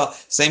misa.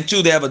 Same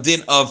too, they have a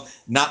din of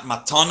not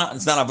matana.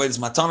 It's not avodah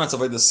matana, it's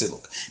avodah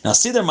siluk. Now,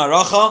 siddur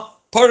maracha,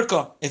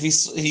 parka. If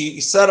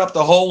he set up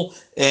the whole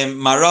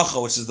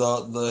maracha, which is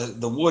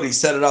the wood, he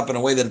set it up in a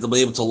way that they'll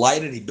be able to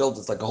light it. He built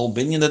it's like a whole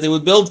binyan that they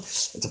would build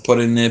to put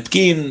in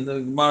pkin.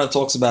 The Gemara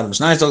talks about it,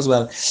 Mishnah talks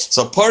about it.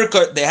 So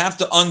parka, they have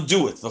to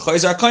undo it. The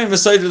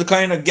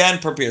kohen again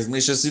prepares.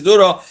 Misha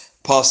sidura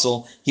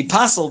pasul. He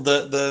pasul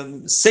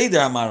the seder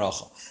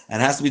maracha.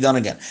 And it has to be done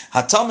again.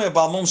 Hatame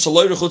balmum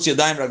shaloi rechutz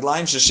yadayim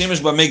raglayim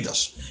sheshimish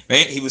b'migdash.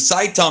 Right? He was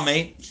sai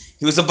tame.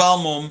 He was a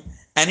balmum.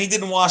 And he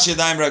didn't wash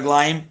Yadayim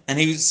Raglayim, and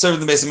he served in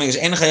the base of Mikdash.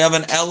 En chayav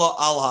ella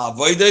al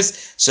ha'avodos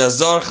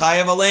shazar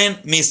chayav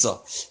alein misa.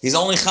 He's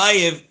only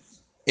chayiv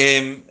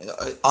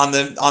on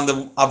the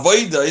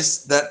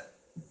avodos that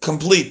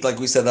complete, like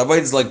we said.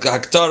 Avodos like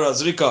haktara,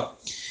 zrika,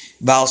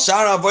 bal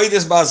shara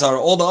avodos bazar.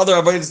 All the other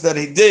avodos that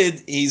he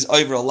did, he's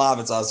over alav.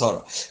 It's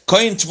azara.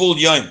 Koyin tvul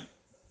yoim.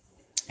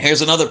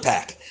 Here's another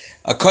pack.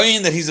 A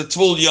koyin that he's a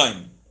tvul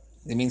yoim.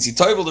 It means he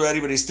toiveled already,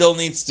 but he still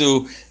needs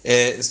to. He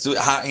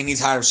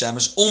needs harav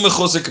shemesh.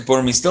 Umechusar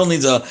kippurim. He still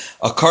needs a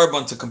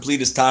carbon to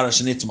complete his tara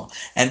shenitma,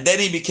 and then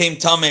he became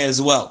tameh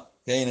as well.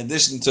 Okay. In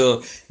addition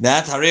to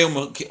that,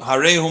 harehu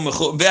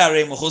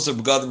mechusar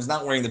begadim is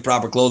not wearing the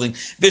proper clothing.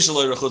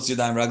 Vishaloi rechutz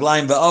yadayim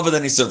raglayim ve'ava.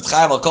 Then he served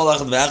chayav al kol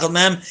echad ve'echad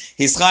mem.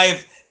 He's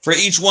chayav for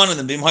each one of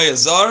them. Bimhaya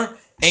zar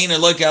ein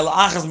eloka el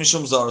achaz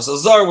mishum zar. So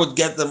zar would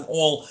get them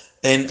all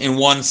in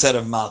one set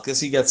of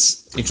malchus. He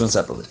gets each one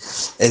separately.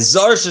 A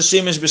zar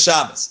sheshimish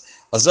b'Shabbos.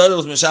 A zar that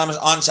was mishamish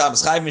on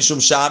Shabbos. Chayv mishum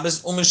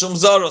Shabbos umishum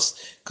zaros.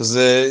 Because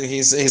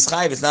he's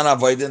chayv. It's not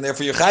avoid, and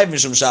therefore you're chayv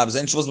mishum Shabbos.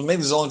 And supposed to make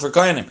this only for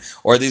kohanim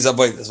or these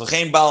avodas.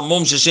 V'chein bal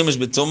mum sheshimish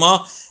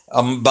b'tuma.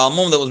 Bal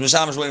mum that was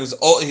mishamish when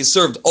he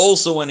served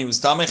also when he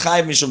was tamei.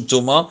 Chayv mishum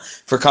tuma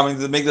for coming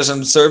to the mikdash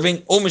and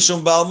serving.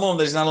 Umishum bal mum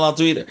that he's not allowed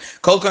to either.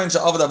 Kol kohen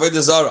she'avad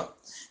avodah zara.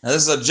 Now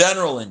this is a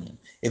general inyan.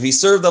 If he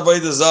served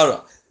avodah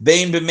zara,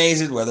 bein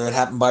b'mezid, whether it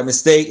happened by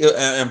mistake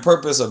and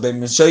purpose, or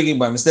bein b'shoging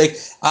by mistake,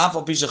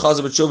 afal pisha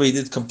chazav b'tshuva, he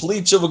did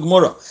complete tshuva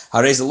gemura.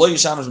 Harei lo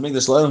yishamish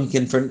b'mikdash le'elam,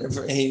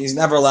 he's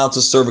never allowed to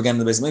serve again in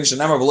the base of mikdash.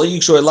 Never v'lo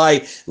yikshu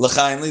elai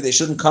l'chayim li, they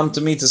shouldn't come to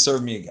me to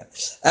serve me again.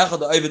 Echad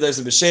ha'ovedos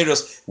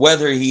b'sheiros,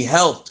 whether he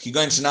helped,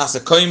 kigoyin shenasa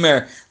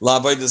koimer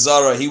la'avodah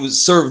zara, he was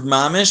served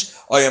mamish,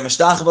 or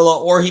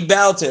he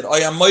bowed to it,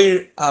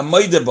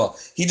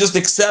 he just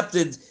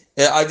accepted.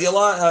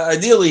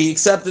 Ideally, he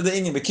accepted the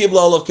Indian, but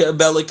Kibla of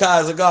Belika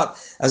as a god,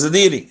 as a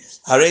deity.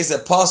 Harez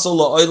apostle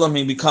la'olam,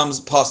 he becomes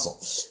apostle,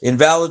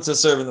 invalid to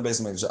serve in the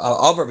base of Mikdash.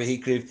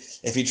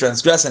 If he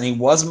transgressed and he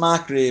was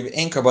makriv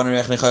in karban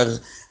rechnichach,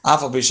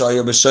 afal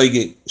b'shayah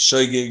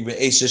b'shoygig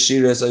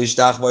b'eishashiras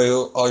oishtach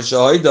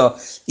v'oishahoida,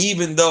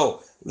 even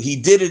though he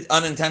did it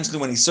unintentionally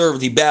when he served,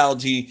 he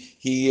bowed, he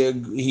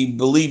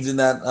believed in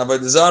that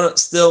avodah zara,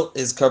 still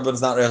his korban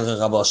is not rechach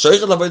habal.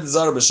 Shoychet avodah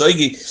zara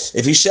b'shoygi,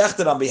 if he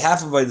shechted on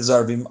behalf of avodah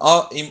zara, im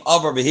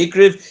avar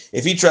b'hikriv,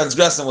 if he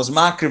transgressed and was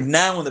makriv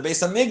now in the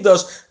base of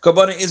Mikdash,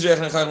 korban is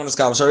rechach habal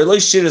n'skal. Shari lo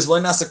shiris lo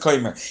nasa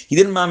koimer. He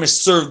didn't mamish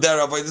serve their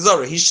avodah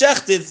zara. He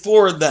shechted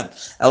for them.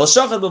 El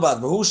shachet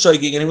b'bad v'hu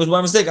shoygi, and he was by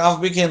mistake. Af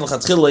b'kein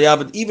l'chatchil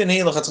l'yavad. Even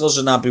he l'chatchil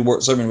should not be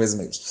serving in the base of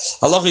Mikdash.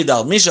 Halach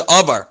yidal misha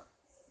avar.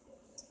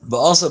 But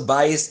also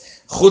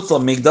bias chutz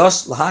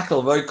migdash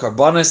lahakal v'oy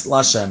karbanis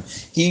lashem.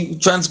 He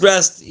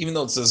transgressed, even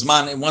though it's his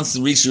man. He wants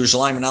to reach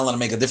Yerushalayim and not allowed to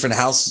make a different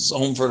house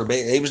home for the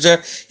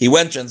Eibishter. He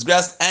went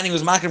transgressed, and he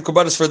was makriv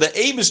karbanis for the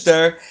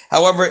Eibishter.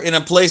 However, in a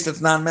place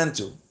that's not meant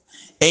to.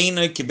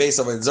 Eino kibeis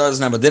avodah zara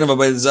doesn't have a din of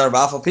avodah zara.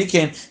 V'afal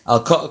pikein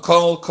al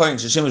kol kohen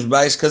sheshimish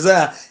b'ayis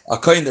kazeh, a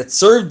kohen that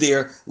served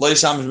there lo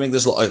yishamish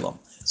migdash la'olam.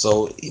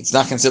 So it's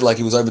not considered like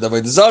he was over the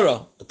avodah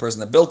zara, the person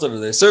that built it or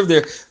they served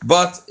there,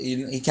 but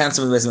he can't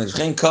serve in the base of Mikdash.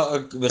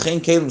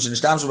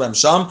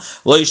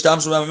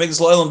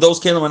 Those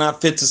kelim are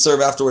not fit to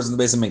serve afterwards in the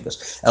base of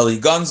Mikdash. Eli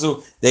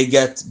Ganzu, they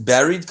get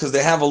buried because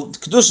they have a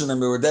kedusha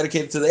and they were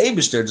dedicated to the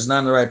Eibishter, just not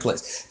in the right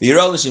place. A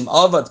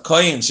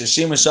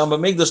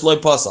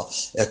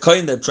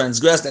kohen that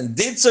transgressed and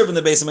did serve in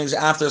the base of Mikdash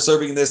after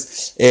serving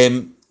this,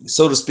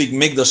 so to speak,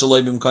 Mikdash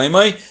Eloi Bim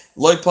Kaimai,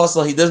 Loi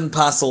Pasal, he doesn't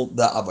pasal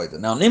the Avodah.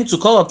 Now, Nim to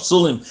call up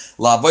Psulim,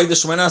 La Avodah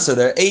Shemanasa,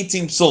 there are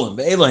 18 Psulim.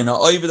 Ve'eloi, now,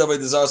 Oivid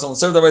Avodah Zara, someone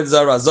served Avodah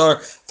Zara, Azar,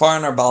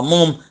 foreigner,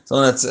 Balmum,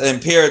 someone that's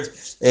impaired,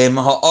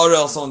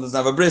 Ha'orel, someone doesn't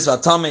have a bris,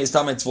 Vatame, is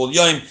Tame Tzvul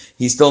Yoim,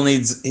 he still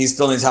needs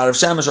Harav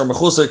Shemesh, or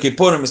Mechusar,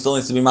 Kippurim, he still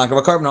needs to be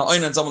Makav HaKarb. Now,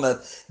 Oinan, someone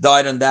that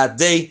died on that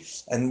day,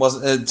 and was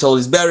until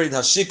he's buried,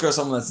 Hashikra,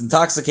 someone that's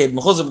intoxicated,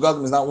 Mechusar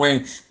Begadim is not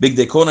wearing Big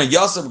Dekona,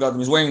 Yosef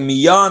Begadim is wearing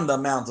beyond the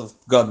amount of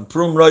Begadim,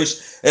 Prum Roish,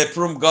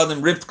 Prum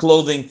Begadim, ripped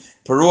clothing,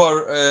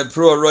 Perua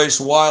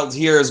Roish, wild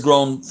hair has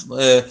grown.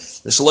 The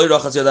Shaloi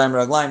Rachatz Yadayim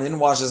Raglayim didn't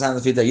wash his hands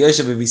and feet.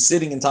 Yosef, if he's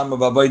sitting in time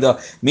of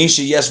Avodah,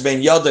 Misha Yesh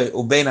Ben Yadai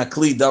Ubein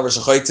Akli Davar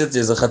Shechotzit.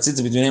 There's a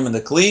chatzitza between him and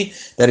the Kli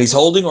that he's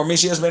holding, or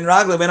Misha Yesh Ben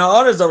Ragla Ben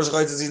Haaretz Davar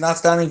Shechotzit. He's not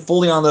standing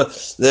fully on the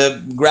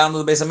ground of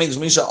the base of Mikdash.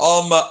 Misha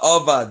Alma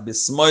Avad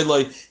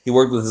Bismoiloi. He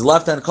worked with his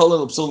left hand.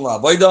 Kolel Psul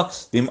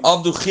Avodah Bim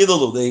Avdu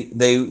Chilalu.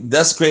 They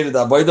desecrated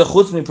the Avodah.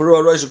 Chutz Mi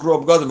Perua Roish Grew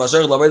Up God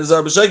Masher Avodah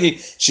Zar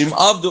B'Shegi Shim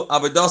Avdu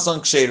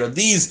Avodasan Ksheira.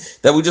 These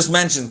that we just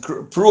mentioned,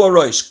 Prua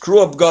Roish, Kru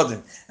Abgadim,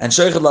 and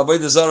Sheikhet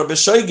Lavoida Zara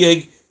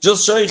B'Shoigig,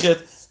 just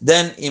Sheikhet,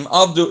 then Im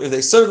Avdu, if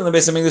they serve in the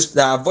base of English, the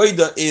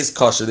Avoida is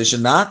kosher. They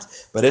should not,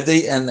 but if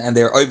they, and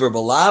they're over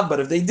Balav, but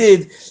if they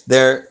did,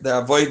 the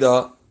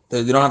Avoida,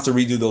 they don't have to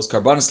redo those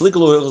karbanos. Likalu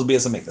Hilchos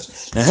B'Yas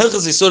HaMikdash. Now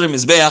Hilchos Yisurim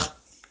Mizbeach,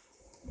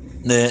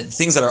 the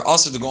things that are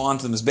also to go on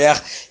to the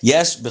Mizbeach,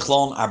 yes,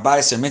 Bichlon,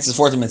 Arbais, Mitzvahs,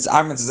 40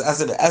 mitzvahs, Mitzvahs,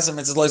 Eser,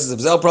 Mitzvahs, Loises,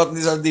 B'Zel, Protein,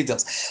 these are the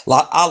details.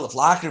 Aleph,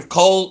 La'akriv,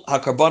 Kol,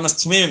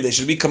 HaKarbanos, Tmimim, they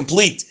should be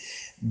complete.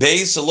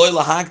 Beis, Shaloi,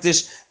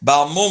 Lahakdish,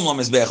 Baal Mum, La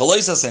Mizbeach.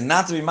 Aloisa said,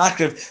 not to be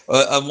makriv,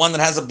 one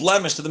that has a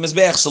blemish to the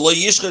Mizbeach, Shaloi,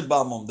 Yishchid,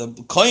 Baal Mum. The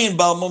Kohen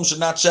Baal Mum should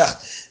not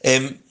shecht.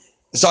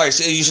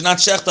 You should not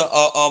shecht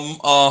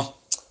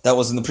that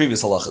was in the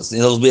previous halachas.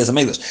 It'll be as a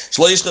megdash.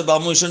 Shlo yishchad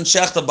ba'amu, you shouldn't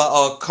shecht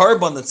a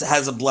carbon that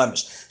has a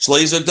blemish. Shlo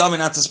yizuk dami,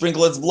 not to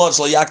sprinkle its blood.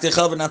 Shlo yakti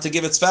chaver, not to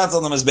give its fats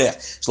on the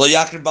mizbeach. Shlo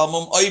yakri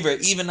ba'amum oiver,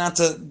 even not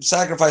to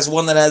sacrifice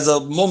one that has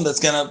a mum that's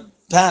gonna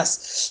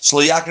pass.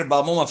 Shlo yakri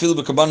ba'amum afilu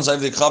b'karbanos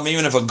ayv decham.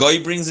 Even if a guy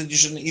brings it, you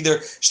shouldn't either.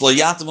 Shlo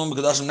yatamum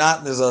b'kadashim,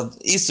 not. There's a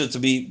Easter to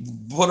be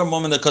put a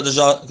mum in the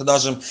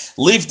kadashim.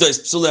 Leave those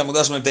psuli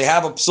amudashim. If they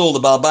have a psul, the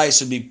balbai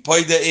should be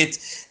poida it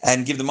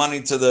and give the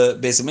money to the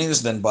base of English,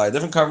 then buy a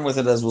different carbon with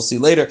it, as we'll see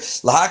later.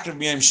 Lahakriv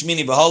b'yom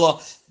shmini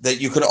b'hala, that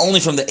you could only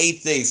from the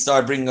 8th day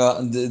start bringing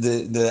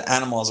the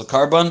animal as a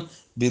carbon.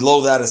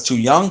 Below that is too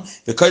young.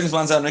 The kodesh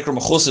man zan nikra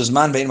mechus is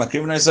man bein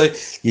makriv, and I say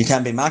you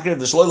can't be makriv.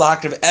 The shloy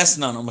lahakriv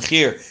esnan or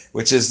mechir,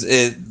 which is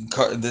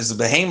there's a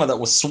behemoth that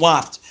was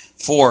swapped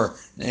for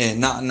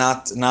not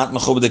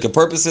mechubedika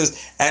purposes,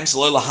 and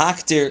shloy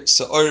lahaktir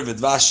se'or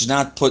v'dvash,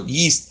 not put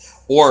yeast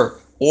or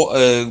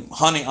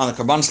honey on the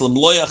carbon.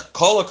 Loyach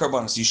kol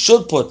carbonus. You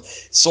should put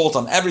salt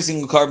on every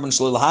single carbon.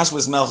 Shlo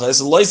lahashvis melcha.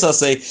 It's a loisa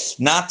say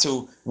not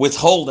to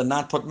withhold and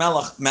not put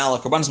malach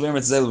carbonus.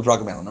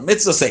 Now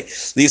mitzvah say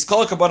these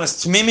kol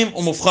carbonus tmimim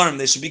umufcharim.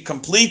 They should be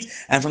complete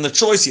and from the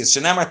choicest.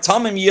 Shenamar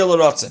tamim yel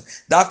ratzin.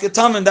 Dafke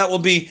tamim, that will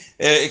be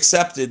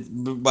accepted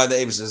by the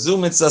Eibush. Zu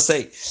mitzvah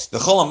say the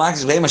chol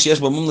makdish behema sheyesh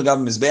b'mum legav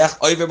mizbeach.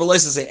 Oiver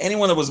b'loisa say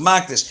anyone that was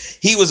makdish,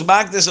 he was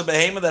makdish a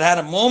behema that had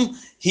a mum.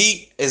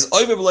 He is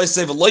over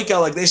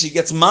like this. He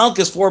gets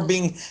malchus for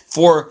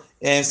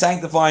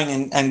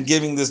sanctifying and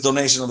giving this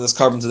donation of this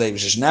carbon to the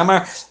Eibush.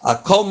 Namar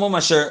kol mum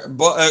asher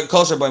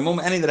kosher by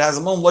mum, any that has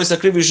a mum lois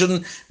akriv, you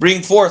shouldn't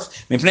bring forth.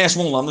 Mipnei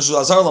shmul lam nushu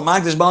azhar la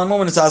magdish bal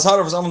mum, and it's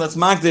azhar for someone that's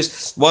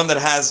magdish, one that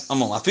has a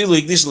mum. Afilu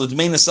yigdish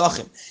l'dmei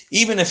nesachim.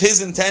 Even if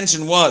his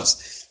intention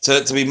was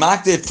to be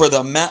magdish for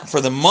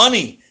the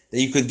money that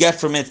you could get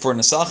from it for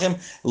Nesachim,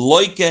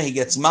 Loike, he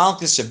gets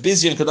Malchus,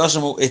 Shabizian,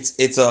 Kadashim,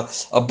 it's a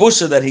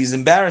busha that he's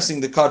embarrassing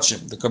the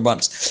Kachim, the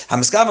Karbanis.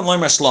 Hamiskavan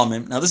Loimer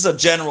Shlomim. Now this is a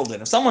general din.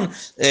 If someone,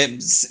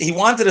 he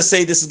wanted to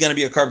say this is going to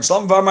be a carbon,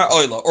 Shlomim Vamar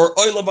Oila, or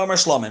Oila Vamar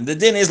Shlomim, the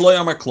din is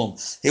Loyamar Klum.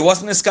 He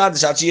wasn't a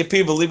Skadish, Achi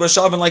Yapir, Liba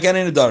Shavin, like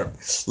any Nadarim.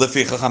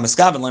 Leficha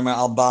Hamiskavan Loimer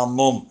Al Bal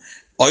Mum.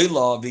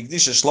 Oila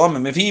v'gdisha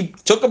shlomim. If he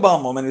took a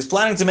balmum and he was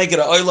planning to make it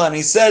an oila and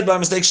he said by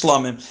mistake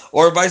shlomim,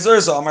 or vice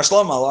versa, amar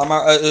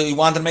shlomim, he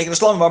wanted to make it a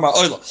shlomim, amar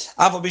oila.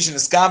 Afal bishin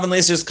eskaven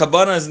leisers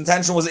kabana. His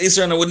intention was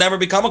iser and it would never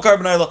become a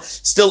carbon oila.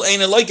 Still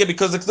ain't it like it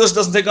because the kedush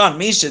doesn't take on.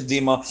 Misha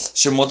dima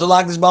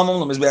shemotalak this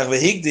balmum lemizbeach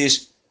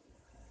v'higdish.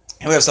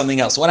 Here we have something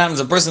else. What happens?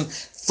 A person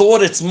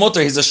thought it's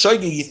mutter. He's a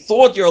shogi. He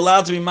thought you're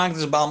allowed to be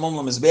magdish balmum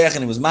lemizbeach,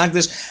 and he was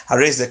magdish.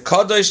 Harez the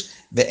kadosh.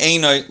 The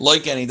Einoi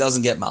like, and he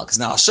doesn't get malchus.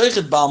 Now,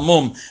 Sheichet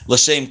Balmum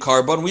l'shem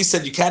carbon. We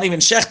said you can't even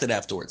shecht it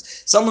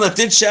afterwards. Someone that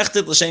did shecht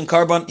it l'shem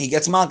carbon, he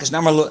gets malchus.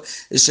 Namar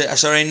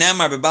asharei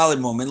nemar bebalid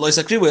mum and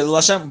loisakrivu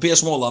l'shem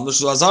piyash molam.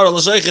 This is azara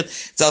l'sheichet.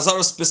 It's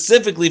azara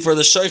specifically for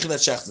the sheichet that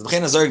shecht it.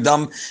 V'chein azar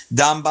dam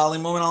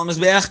balim mum and al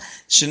mizbeach.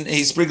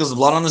 He sprinkles the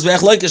blood on his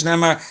beach. Like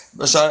nemar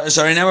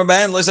asharei nemar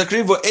ben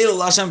loisakrivu el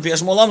l'shem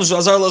piyash molam. This is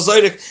azara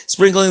l'zoyrik,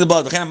 sprinkling the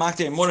blood. V'chein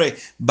makte more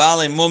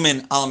balim mum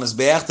and al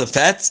mizbeach, the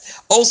fats.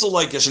 Also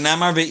like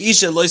nemar. Even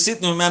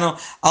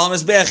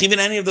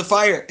any of the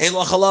fire.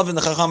 Elo chalav in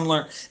the chacham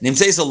learn.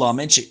 Nimtzeis Allah.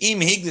 Im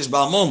higdish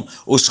balmum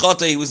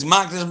ushchata. He was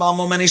makdish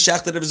balmum and he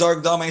shechted of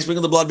zarg dam. He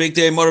sprinkled the blood big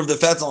day more of the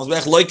fats on his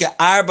bech. Loike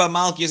arba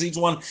malchus. Each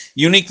one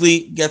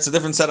uniquely gets a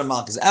different set of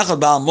malchus.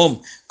 Echad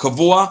balmum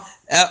kavua.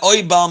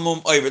 Oy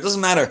balmum over. It doesn't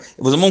matter. It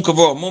was a mum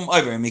kavua, mum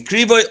over.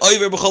 Mikrivoy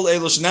over b'chol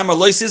elo shenamar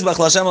loisis b'ch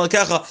l'Hashem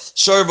l'kecha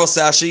shor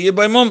v'sashi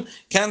yibay mum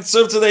can't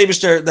serve to the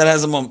Eibushter that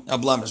has a mum a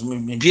blemish.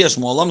 Mipiyash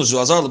mo'alam l'shu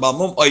azar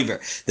l'balmum over.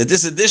 That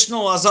this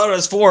additional azar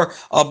is for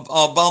a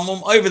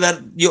balmum over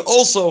that you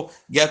also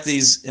get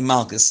these in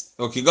malchus.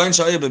 Okay, going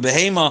shayib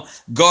behema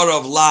gar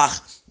of lach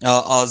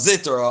a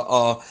zit or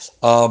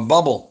a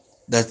bubble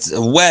that's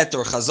wet,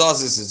 or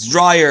chazazis, it's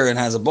drier and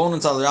has a bone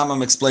inside. The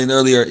Rambam explained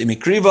earlier,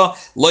 imikriva,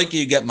 like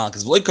you get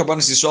malchus. Like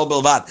karbanis yisrael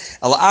belvad.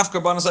 Ala af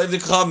karbanis ayv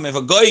dikchavim. If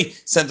a guy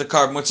sent a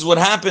carbon, which is what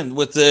happened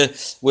with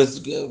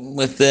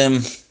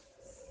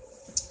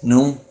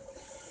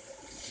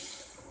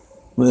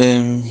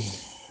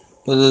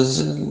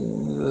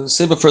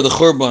Siba for the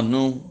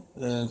churban,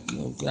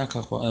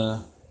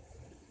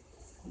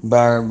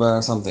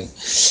 bar something.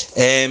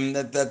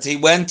 That he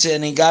went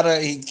and he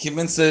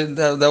convinced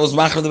that was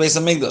machar the Beis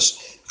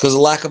Hamikdash because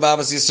of lack of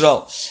Abbas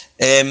Yisrael.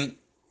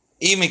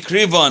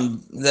 Imikrivon,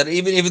 that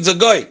even if it's a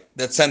guy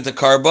that sent a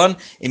carbon,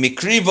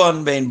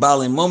 imikrivon bein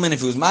bali mumin,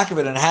 if he was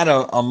makabit and had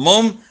a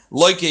mum,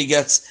 like he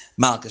gets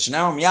malkish.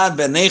 Now Yad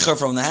ben Necher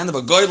from the hand of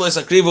a guy lois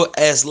akrivu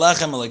es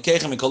lechem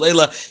alekechem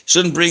mikolela,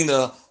 shouldn't bring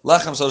the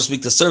lechem, so to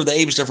speak, to serve the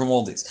Eibishter from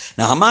all these.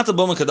 Now hamata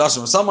bum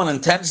kadashim, if someone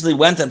intentionally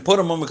went and put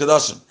a mum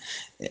kadashim.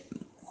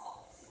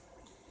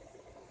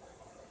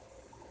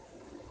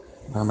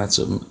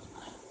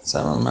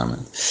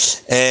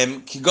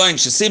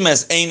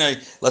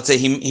 Let's say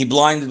he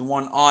blinded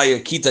one eye, a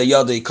kita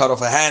yada, he cut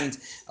off a hand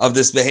of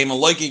this behemoth,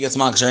 like he gets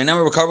malkish. I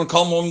never carbon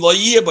but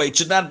it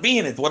should not be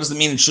in it. What does it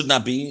mean? It should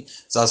not be.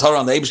 So Azhar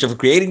on the Eibishter for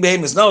creating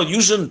behemoths. No,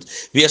 you shouldn't.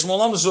 That's the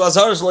only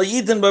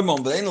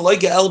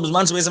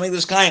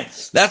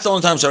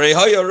time.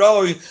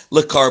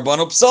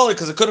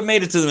 Because it could have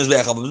made it to the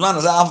mizbeach.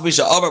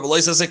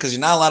 Because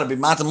you're not allowed to be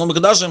matam mum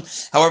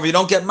kadashim. However, you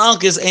don't get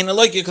malchus ain't a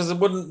like it because it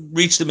wouldn't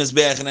reach the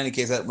mizbeach in any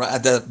case at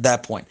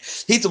that point.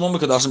 So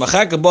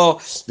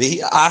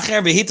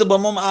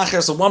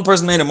one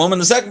person made a mum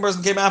and the second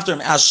person came after him.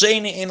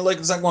 Shani ain't like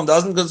the second one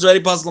doesn't because it's already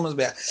possible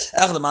mizbeach.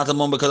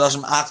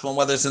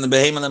 Whether it's in the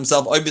behemoth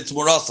themselves,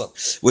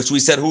 which we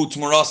said hu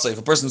tmurasa. If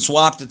a person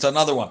swapped it to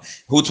another one,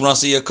 hu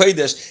tmurasa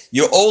yakodesh,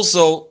 you're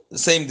also the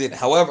same thing.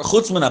 However,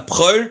 chutz min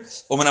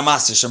apchor or min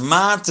amaser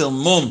shematil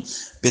mum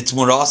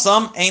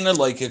bitmurasam ain't it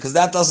like it because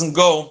that doesn't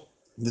go.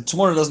 The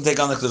tmura doesn't take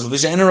on the kedush.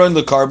 V'she'ein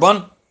the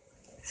carbon.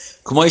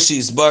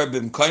 It's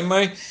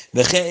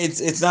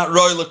not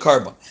royal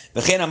carbon.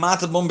 That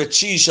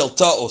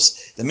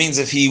means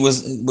if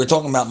we're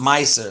talking about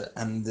Meiser,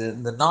 and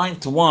the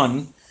 9th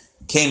one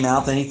came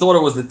out, and he thought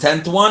it was the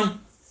 10th one,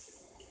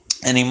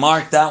 and he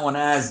marked that one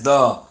as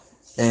the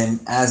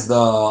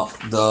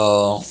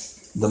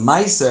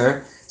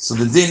Meiser. So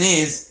the din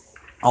is,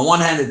 on one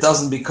hand, it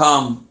doesn't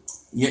become.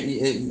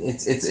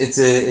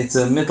 It's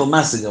a middle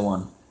message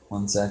one.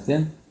 1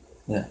 second,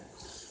 yeah.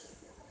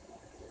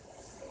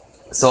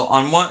 So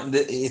on one,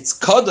 it's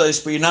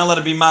kadosh, but you're not allowed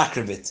to be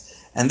makrivit,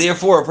 and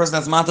therefore a person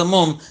that's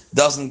matamum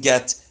doesn't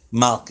get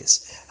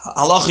malchus.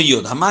 Halacha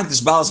yud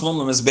hamakdish balas mum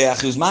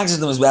lemizbeach, who's makdish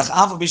the mizbeach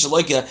alpha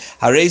bishaloika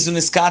harezun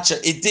iskacha.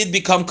 It did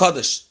become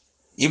kadosh,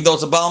 even though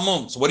it's a bal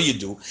mum. So what do you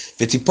do?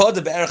 V'tipod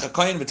the be'erach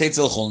hakoyin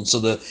v'teitzel chulin. So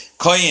the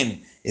koyin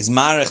is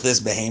marech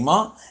this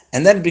behema,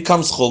 and then it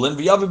becomes chulin.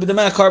 V'yavi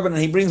b'demei carbon,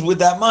 and he brings with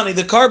that money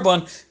the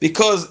carbon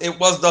because it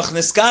was the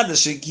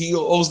chniskadish. He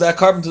owes that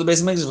carbon to the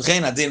Beis Hamikdash.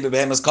 V'chein adin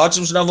bebehemas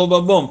kachim shnavel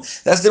babum.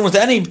 That's the din with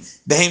any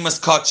behemas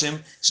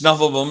kachim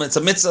shnavel babum. It's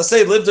a mitzvah.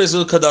 Say live there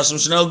zul kadashim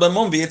shnavel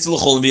babum v'yitzil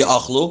chulin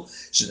v'yachlu.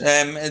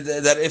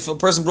 That if a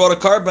person brought a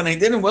carbon and he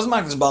didn't, wasn't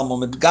makdish bal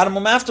mum, it got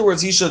him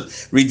afterwards, he should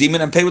redeem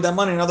it and pay with that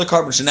money another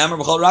carbon.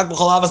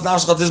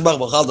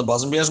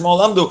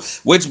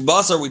 Which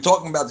bus are we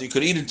talking about that you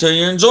could eat it to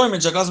your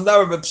enjoyment? The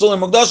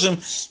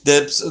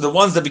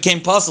ones that became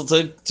possible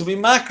to be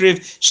makriv,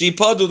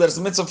 shipadu, that's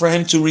a mitzvah for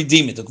him to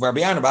redeem it. In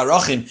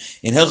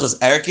Hilchas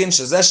Erkin,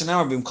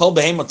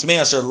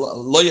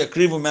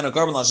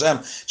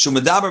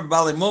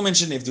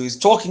 if he's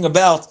talking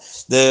about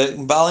the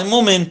Bali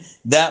Mumin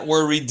that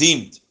were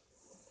redeemed.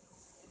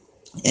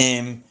 What's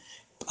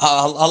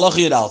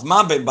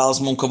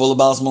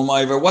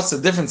the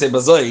difference? If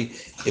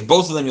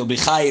both of them you'll be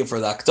chayiv for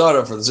the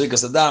aktara, for the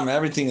zrikas adam,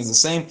 everything is the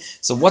same.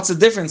 So what's the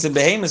difference in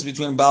behemoths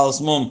between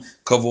balas mum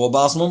kavua,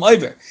 balas mum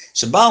over?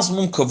 Balas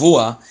mum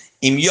kavua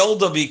im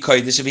yolda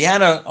v'kodesh. If he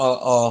had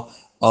a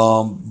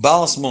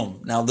balas mum,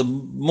 now the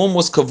mum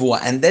was kavua,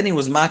 and then he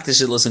was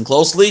makdish. Listen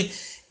closely.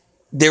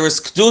 There's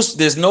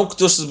no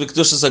kedushas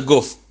b'kedushas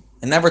aguf.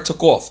 It never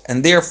took off,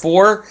 and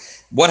therefore,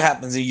 what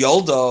happens in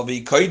Yolda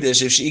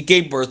v'kodesh if she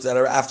gave birth that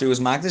after he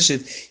was makdish?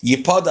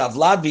 Yipad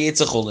avlad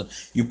v'yitzachulin.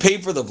 You pay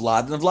for the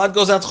vlad, and the vlad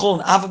goes out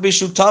chulin. Afa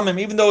b'shu tamim,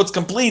 even though it's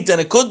complete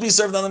and it could be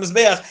served on the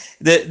mizbeach,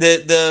 the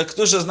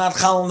kedusha is not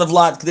chal on the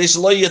vlad. Kadesh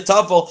lo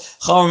yitafel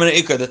chamor min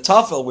ikar. The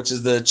tafel, which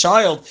is the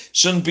child,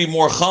 shouldn't be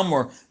more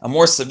chamor,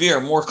 more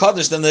severe, more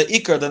kaddish than the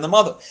ikar, than the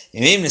mother.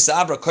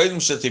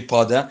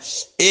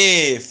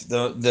 If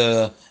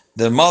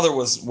the mother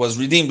was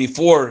redeemed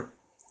before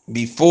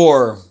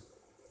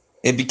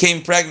it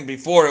became pregnant,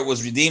 before it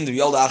was redeemed, then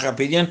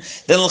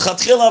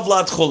l'chatchila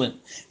vlad chulin.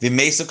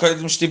 V'meisa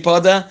kodim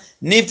shtipada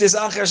niftis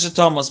acher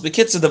shetamas.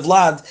 Bekitza, the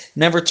vlad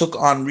never took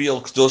on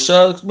real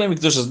kedusha. Maybe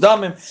kedusha's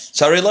damim.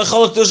 Sharei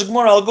lechol kedusha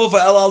gemara al gufa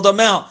el al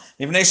damel.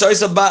 Ifnei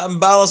shaisa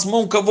balas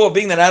mum kavua,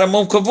 being that had a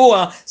mum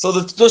kavua, so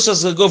the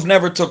kedusha's guf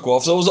never took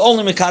off. So it was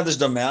only mekadesh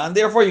damel, and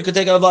therefore you could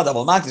take out vlad.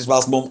 Aval makdish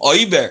balas mum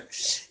oiber.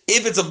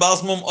 If it's a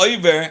Baal Mum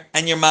Oiver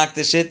and you're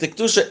Makdish it, the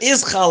Kedusha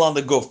is Chal on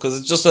the Guf, because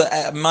it's just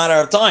a matter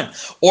of time.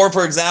 Or,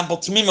 for example,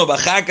 Tmima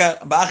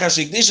B'achar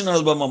Shekdishin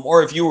or B'mum,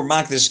 or if you were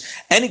Makdish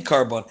any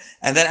carbon,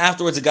 and then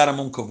afterwards it got a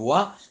Mum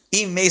Kavua,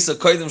 Im Mesa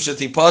Koidim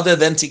Shetipada,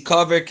 then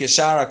Tikaver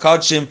Kishar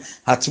HaKodshim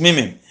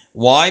HaTmimim.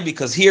 Why?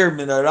 Because here, you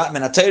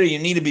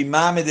need to be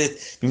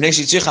mamidit.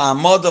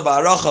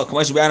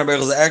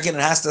 It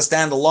has to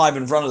stand alive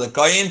in front of the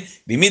kohen.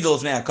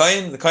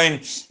 The kohen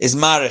is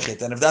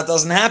marechit, and if that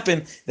doesn't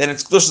happen, then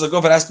it's kedusha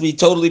zagof. It has to be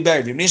totally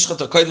buried. As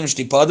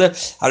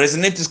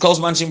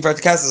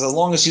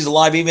long as she's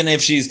alive, even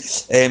if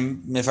she's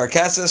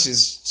mefarkasas,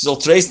 she's still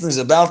tracing, she's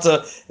about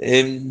to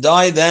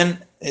die, then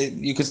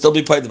you could still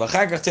be paid. Then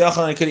yikra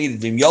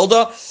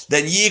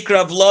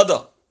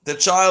vlada. The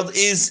child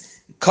is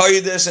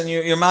Kodesh and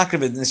you're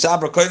makribit.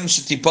 Nisabra kodim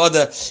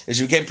shetipada, as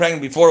you became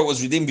pregnant before it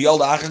was redeemed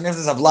beyond achas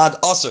niftes avlad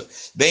aser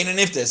bein and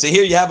niftes. So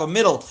here you have a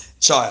middle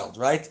child,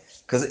 right?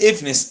 Because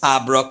if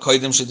nisabra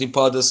kodim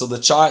shetipada, so the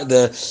child,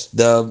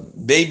 the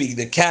baby,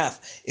 the calf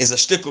is a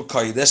shtikul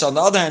kodesh. On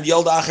the other hand,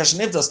 yolda achas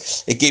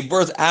niftes, it gave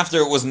birth after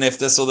it was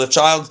niftes, so the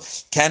child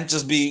can't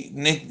just be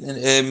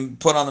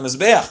put on the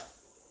mizbeach.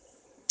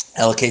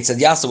 Elkate said,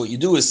 "Yasa, what you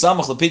do is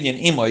samach l'pidyon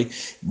imoy.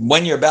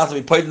 When you're about to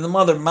be paid to the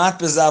mother, mat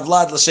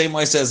bezavlad l'shem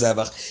moiseh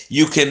zevach.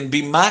 You can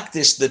be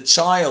makdish the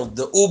child,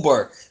 the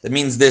uber. That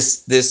means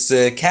this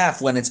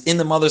calf when it's in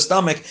the mother's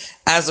stomach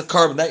as a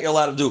carbon that you're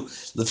allowed to do.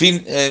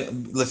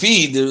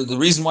 Lefi, the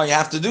reason why you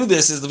have to do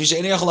this is you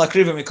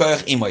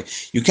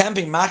can't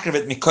be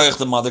makrivet mikoyach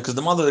the mother, because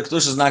the mother, the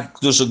kedusha is not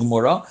kedusha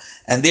gemura,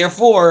 and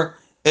therefore."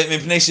 It's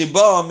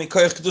coming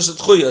mikoyach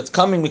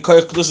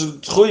kedusha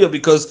tchuya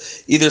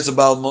because either it's a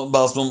Baal Mum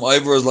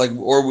Oiver,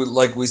 or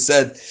like we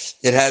said,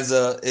 it has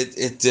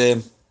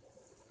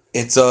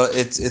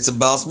it's a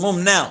Baal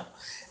Mum now,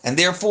 and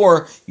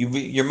therefore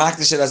you're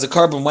makdish it as a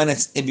carbon when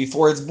it's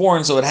before it's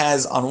born. So it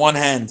has, on one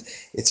hand,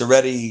 it's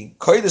already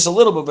kodesh a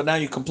little bit, but now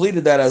you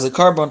completed that as a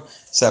carbon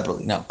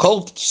separately. Now,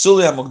 kol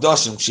psulei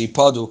hamukdashim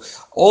shipadu,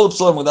 all the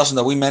psulei hamukdashim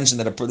that we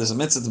mentioned that there's a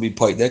mitzvah to be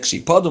poidek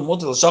shipadu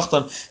mutal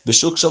shachtan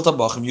b'shuk shel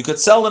tabachim. You could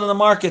sell it in the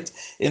market,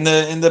 in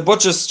the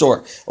butcher's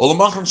store.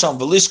 Olamachrim sham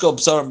v'lishko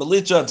b'sarim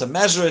b'litra, and to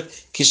measure it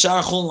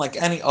kishar chulin like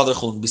any other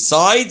chulin.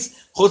 Besides,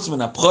 chutz min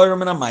ha'pchorim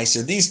and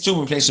ha'maiser, these two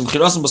mipnei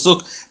shemchirosim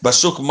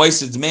b'shuk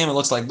maiser dmeim, it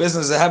looks like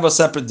business. They have a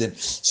separate din.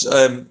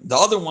 The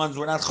other ones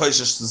were not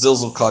choishish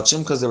zilzul kachim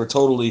because they were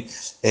totally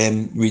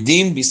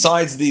redeemed.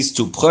 Besides these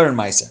two, Pchor and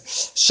Meiser,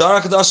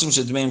 Shara Kadashim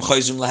Shedmeim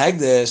Chayzim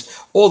LaHegdesh.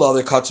 All the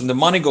other cuts, the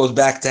money goes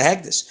back to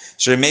Hegdesh.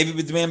 So maybe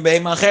B'Dmeim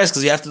Behema Acheres,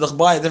 because you have to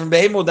buy a different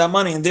Behema with that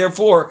money, and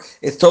therefore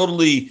it's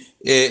totally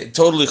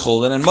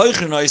chul. And then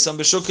Moicher Noisam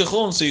B'Shuk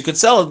Chul, so you could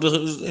sell it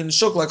in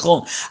Shuk like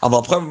Chul.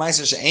 Aval Pchor and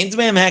Meiser She'ain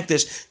Dmeim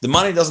Hegdesh. The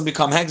money doesn't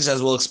become Hegdesh,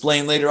 as we'll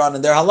explain later on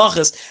in their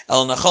halachas.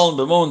 El Nachal and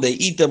B'Mon, they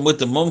eat them with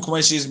the Mum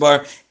K'may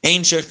Bar.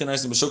 Ain Shech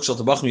Noisam B'Shuk Shel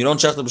Tabachim. You don't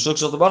check the B'Shuk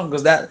Shel Tabachim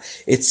because that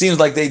it seems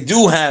like they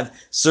do have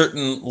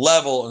certain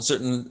level, and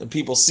certain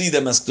people see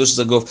them as kedushas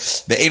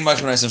aguf. Be'ein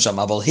ma'achim na'asim sham.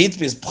 Aval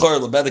hitpis pchor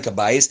lebedek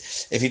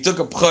habayis. If he took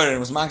a pchor and it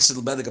was maksid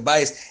lebedek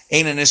habayis,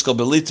 ein anishkol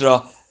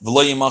belitra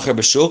v'lo yimacher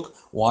b'shuk.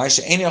 Why?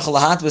 She'ein yachal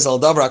lahatbis al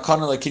davar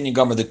hakana lekinyan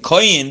gomer. The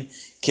kohen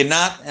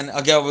cannot, and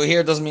again over here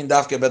it doesn't mean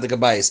dafke bedek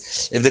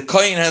habayis. If the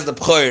kohen has the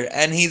pchor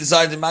and he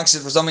decides to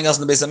maksid for something else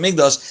in the Beis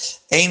Hamikdash,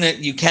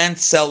 you can't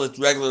sell it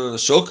regular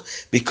shuk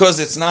because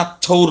it's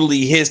not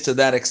totally his to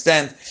that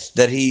extent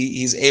that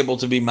he's able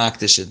to be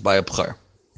makdish it by a pchor.